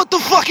you. Now put the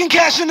fucking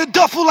cash in the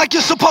duffel like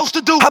you're supposed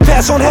to do. I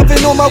pass on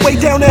heaven on my way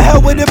down to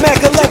hell with a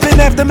Mac 11.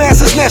 After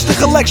master snatch the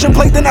collection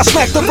plate, then I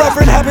smack the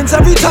reverend. Happens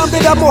every time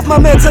that I'm off my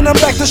meds and I'm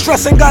back to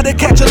stressing. Gotta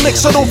catch a lick,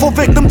 so don't fall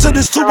victim to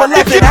this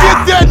 211. Get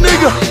that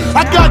nigga,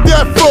 I got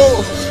that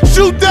fool.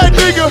 Shoot that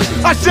nigga,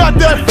 I shot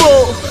that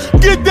fool.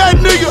 Get that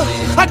nigga,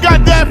 I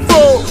got that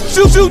fool.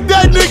 Shoot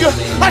that nigga,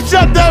 I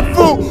shot that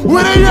fool.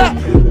 Where they at?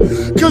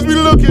 Cause we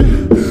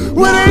looking.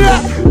 Where they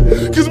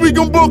at? Cause we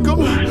gon' book them.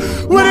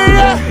 Where they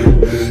at?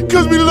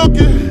 Cause we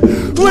looking.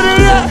 Where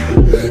they at?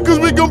 Cause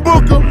we gon'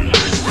 book them.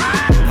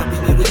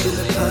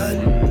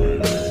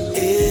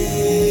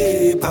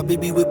 Hey, Poppy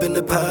be whipping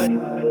the pot. I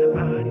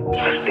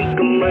think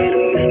I might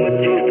have missed my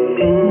chance to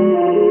blow.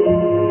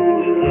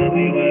 I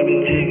be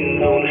whipping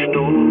chickens on the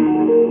stove.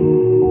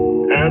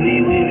 I be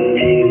whipping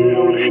chickens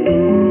on the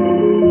stove.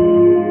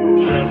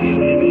 I be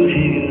whipping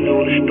chickens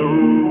on the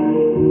stove.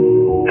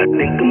 I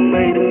think I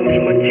might have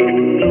missed my chance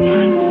to blow.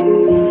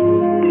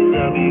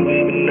 I be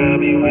whipping.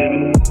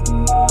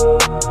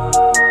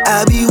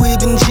 I be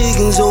whipping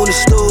chickens on the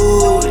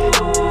stove.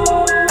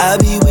 I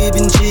be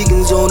whipping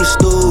chickens on the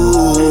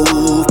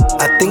stove.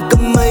 I think I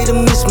might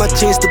have missed my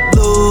chance to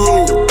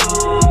blow.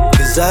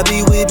 Cause I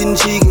be whipping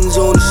chickens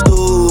on the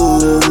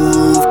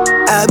stove.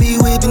 I be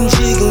whipping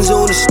chickens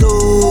on the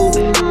stove.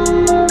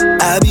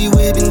 I be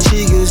whipping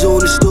chickens on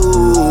the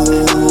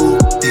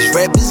stove. These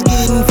rappers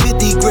getting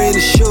 50 grand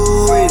a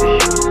show.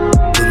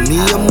 But me,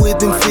 I'm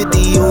whipping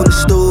 50 on the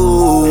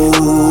stove.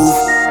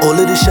 All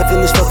of this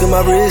shuffling is fucking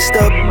my wrist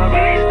up.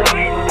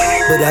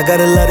 But I got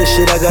a lot of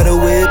shit I gotta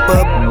whip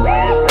up.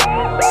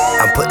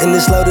 I'm putting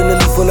this loud in the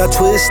leaf when I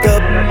twist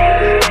up.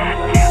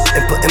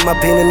 And putting my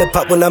pain in the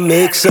pot when I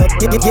mix up.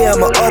 Yeah,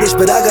 I'm an artist,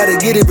 but I gotta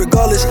get it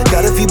regardless.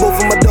 Gotta feed both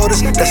of my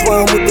daughters, that's why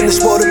I'm whipping this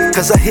water.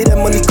 Cause I hear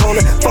that money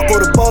calling. Fuck all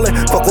the ballin',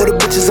 fuck all the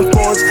bitches and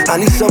foreigns. I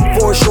need something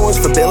for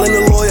insurance, for bailing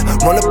a lawyer.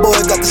 Run a boy,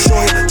 got the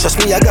showing. Trust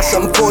me, I got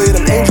something for you,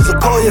 them angels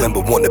will call you. Remember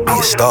wanting to be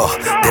a star,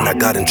 then I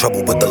got in trouble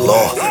with the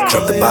law.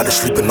 Dreamt about it,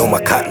 sleeping on my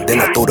cotton,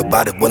 then I thought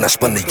about it when I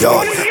spun the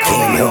yard.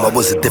 Came home, I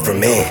was a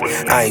different man.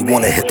 I ain't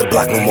wanna hit the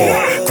block no more.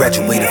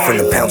 Graduated from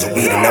the pounds of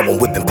weed, and now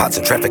I'm whipping pots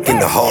and traffic in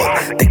the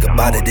hard. Think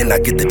about it, then I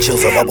get the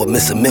chills, or I would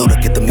miss a meal to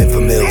get them in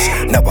for meals.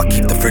 Now I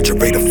keep the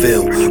refrigerator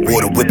filled.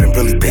 Water whipping,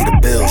 really pay the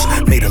bills.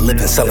 Made a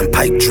living selling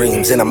pipe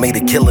dreams, and I made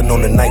a killing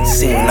on the night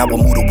scene. I would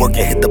move to work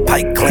and hit the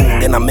pipe clean.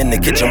 Then I'm in the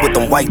kitchen with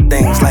them white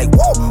things like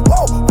whoa,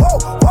 whoa, whoa,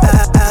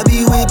 whoa. I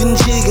be whipping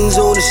chickens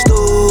on the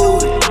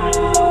stove.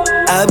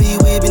 I be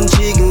whipping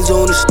chickens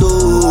on the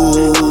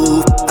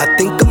stove. I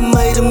think I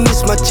might have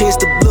missed my chance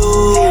to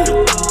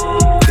blow.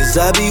 Cause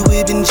I be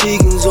whipping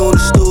chickens on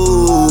the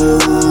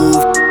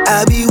stove.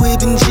 I be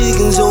whipping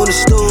chickens on the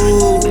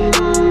stove.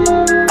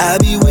 I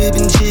be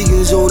whipping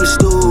chickens on the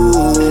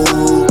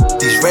stove.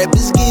 These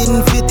rappers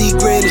getting 50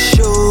 grand a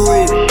show.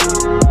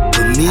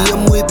 But me,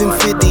 I'm whipping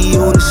 50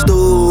 on the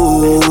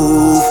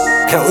stove.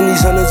 Counting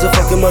these hundreds of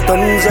fucking my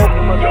thumbs up.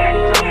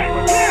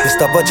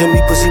 Stop watching me,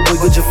 pussy boy,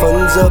 get your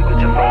funds up.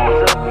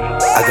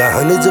 I got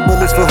hundreds of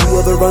bullets for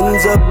whoever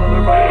runs up.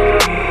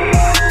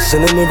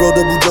 Cinnamon roll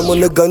double drum when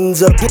the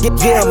guns up.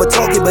 Yeah, I'm a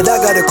talking, but I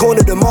got a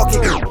corner to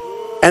market.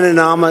 An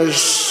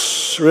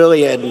anonymous,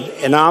 really an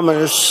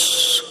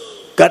anonymous,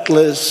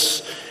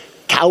 gutless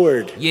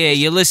coward. Yeah,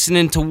 you're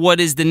listening to What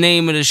Is the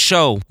Name of the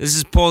Show. This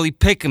is Paulie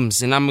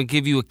Pickums, and I'm gonna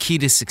give you a key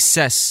to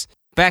success.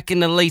 Back in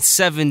the late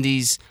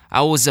 70s,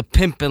 I was a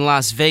pimp in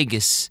Las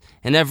Vegas,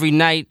 and every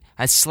night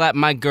I'd slap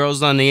my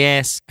girls on the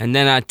ass, and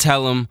then I'd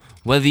tell them,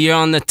 whether you're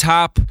on the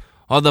top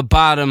or the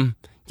bottom,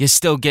 you're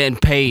still getting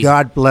paid.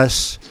 God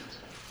bless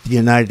the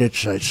United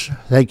States.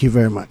 Thank you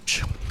very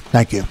much.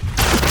 Thank you.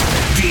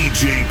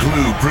 DJ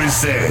Clue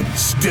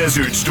presents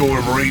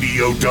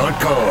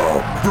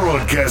DesertStormRadio.com,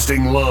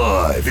 broadcasting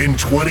live in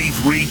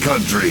 23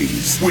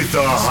 countries with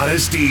the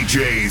hottest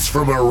DJs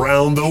from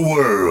around the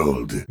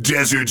world.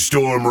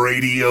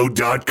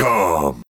 DesertStormRadio.com.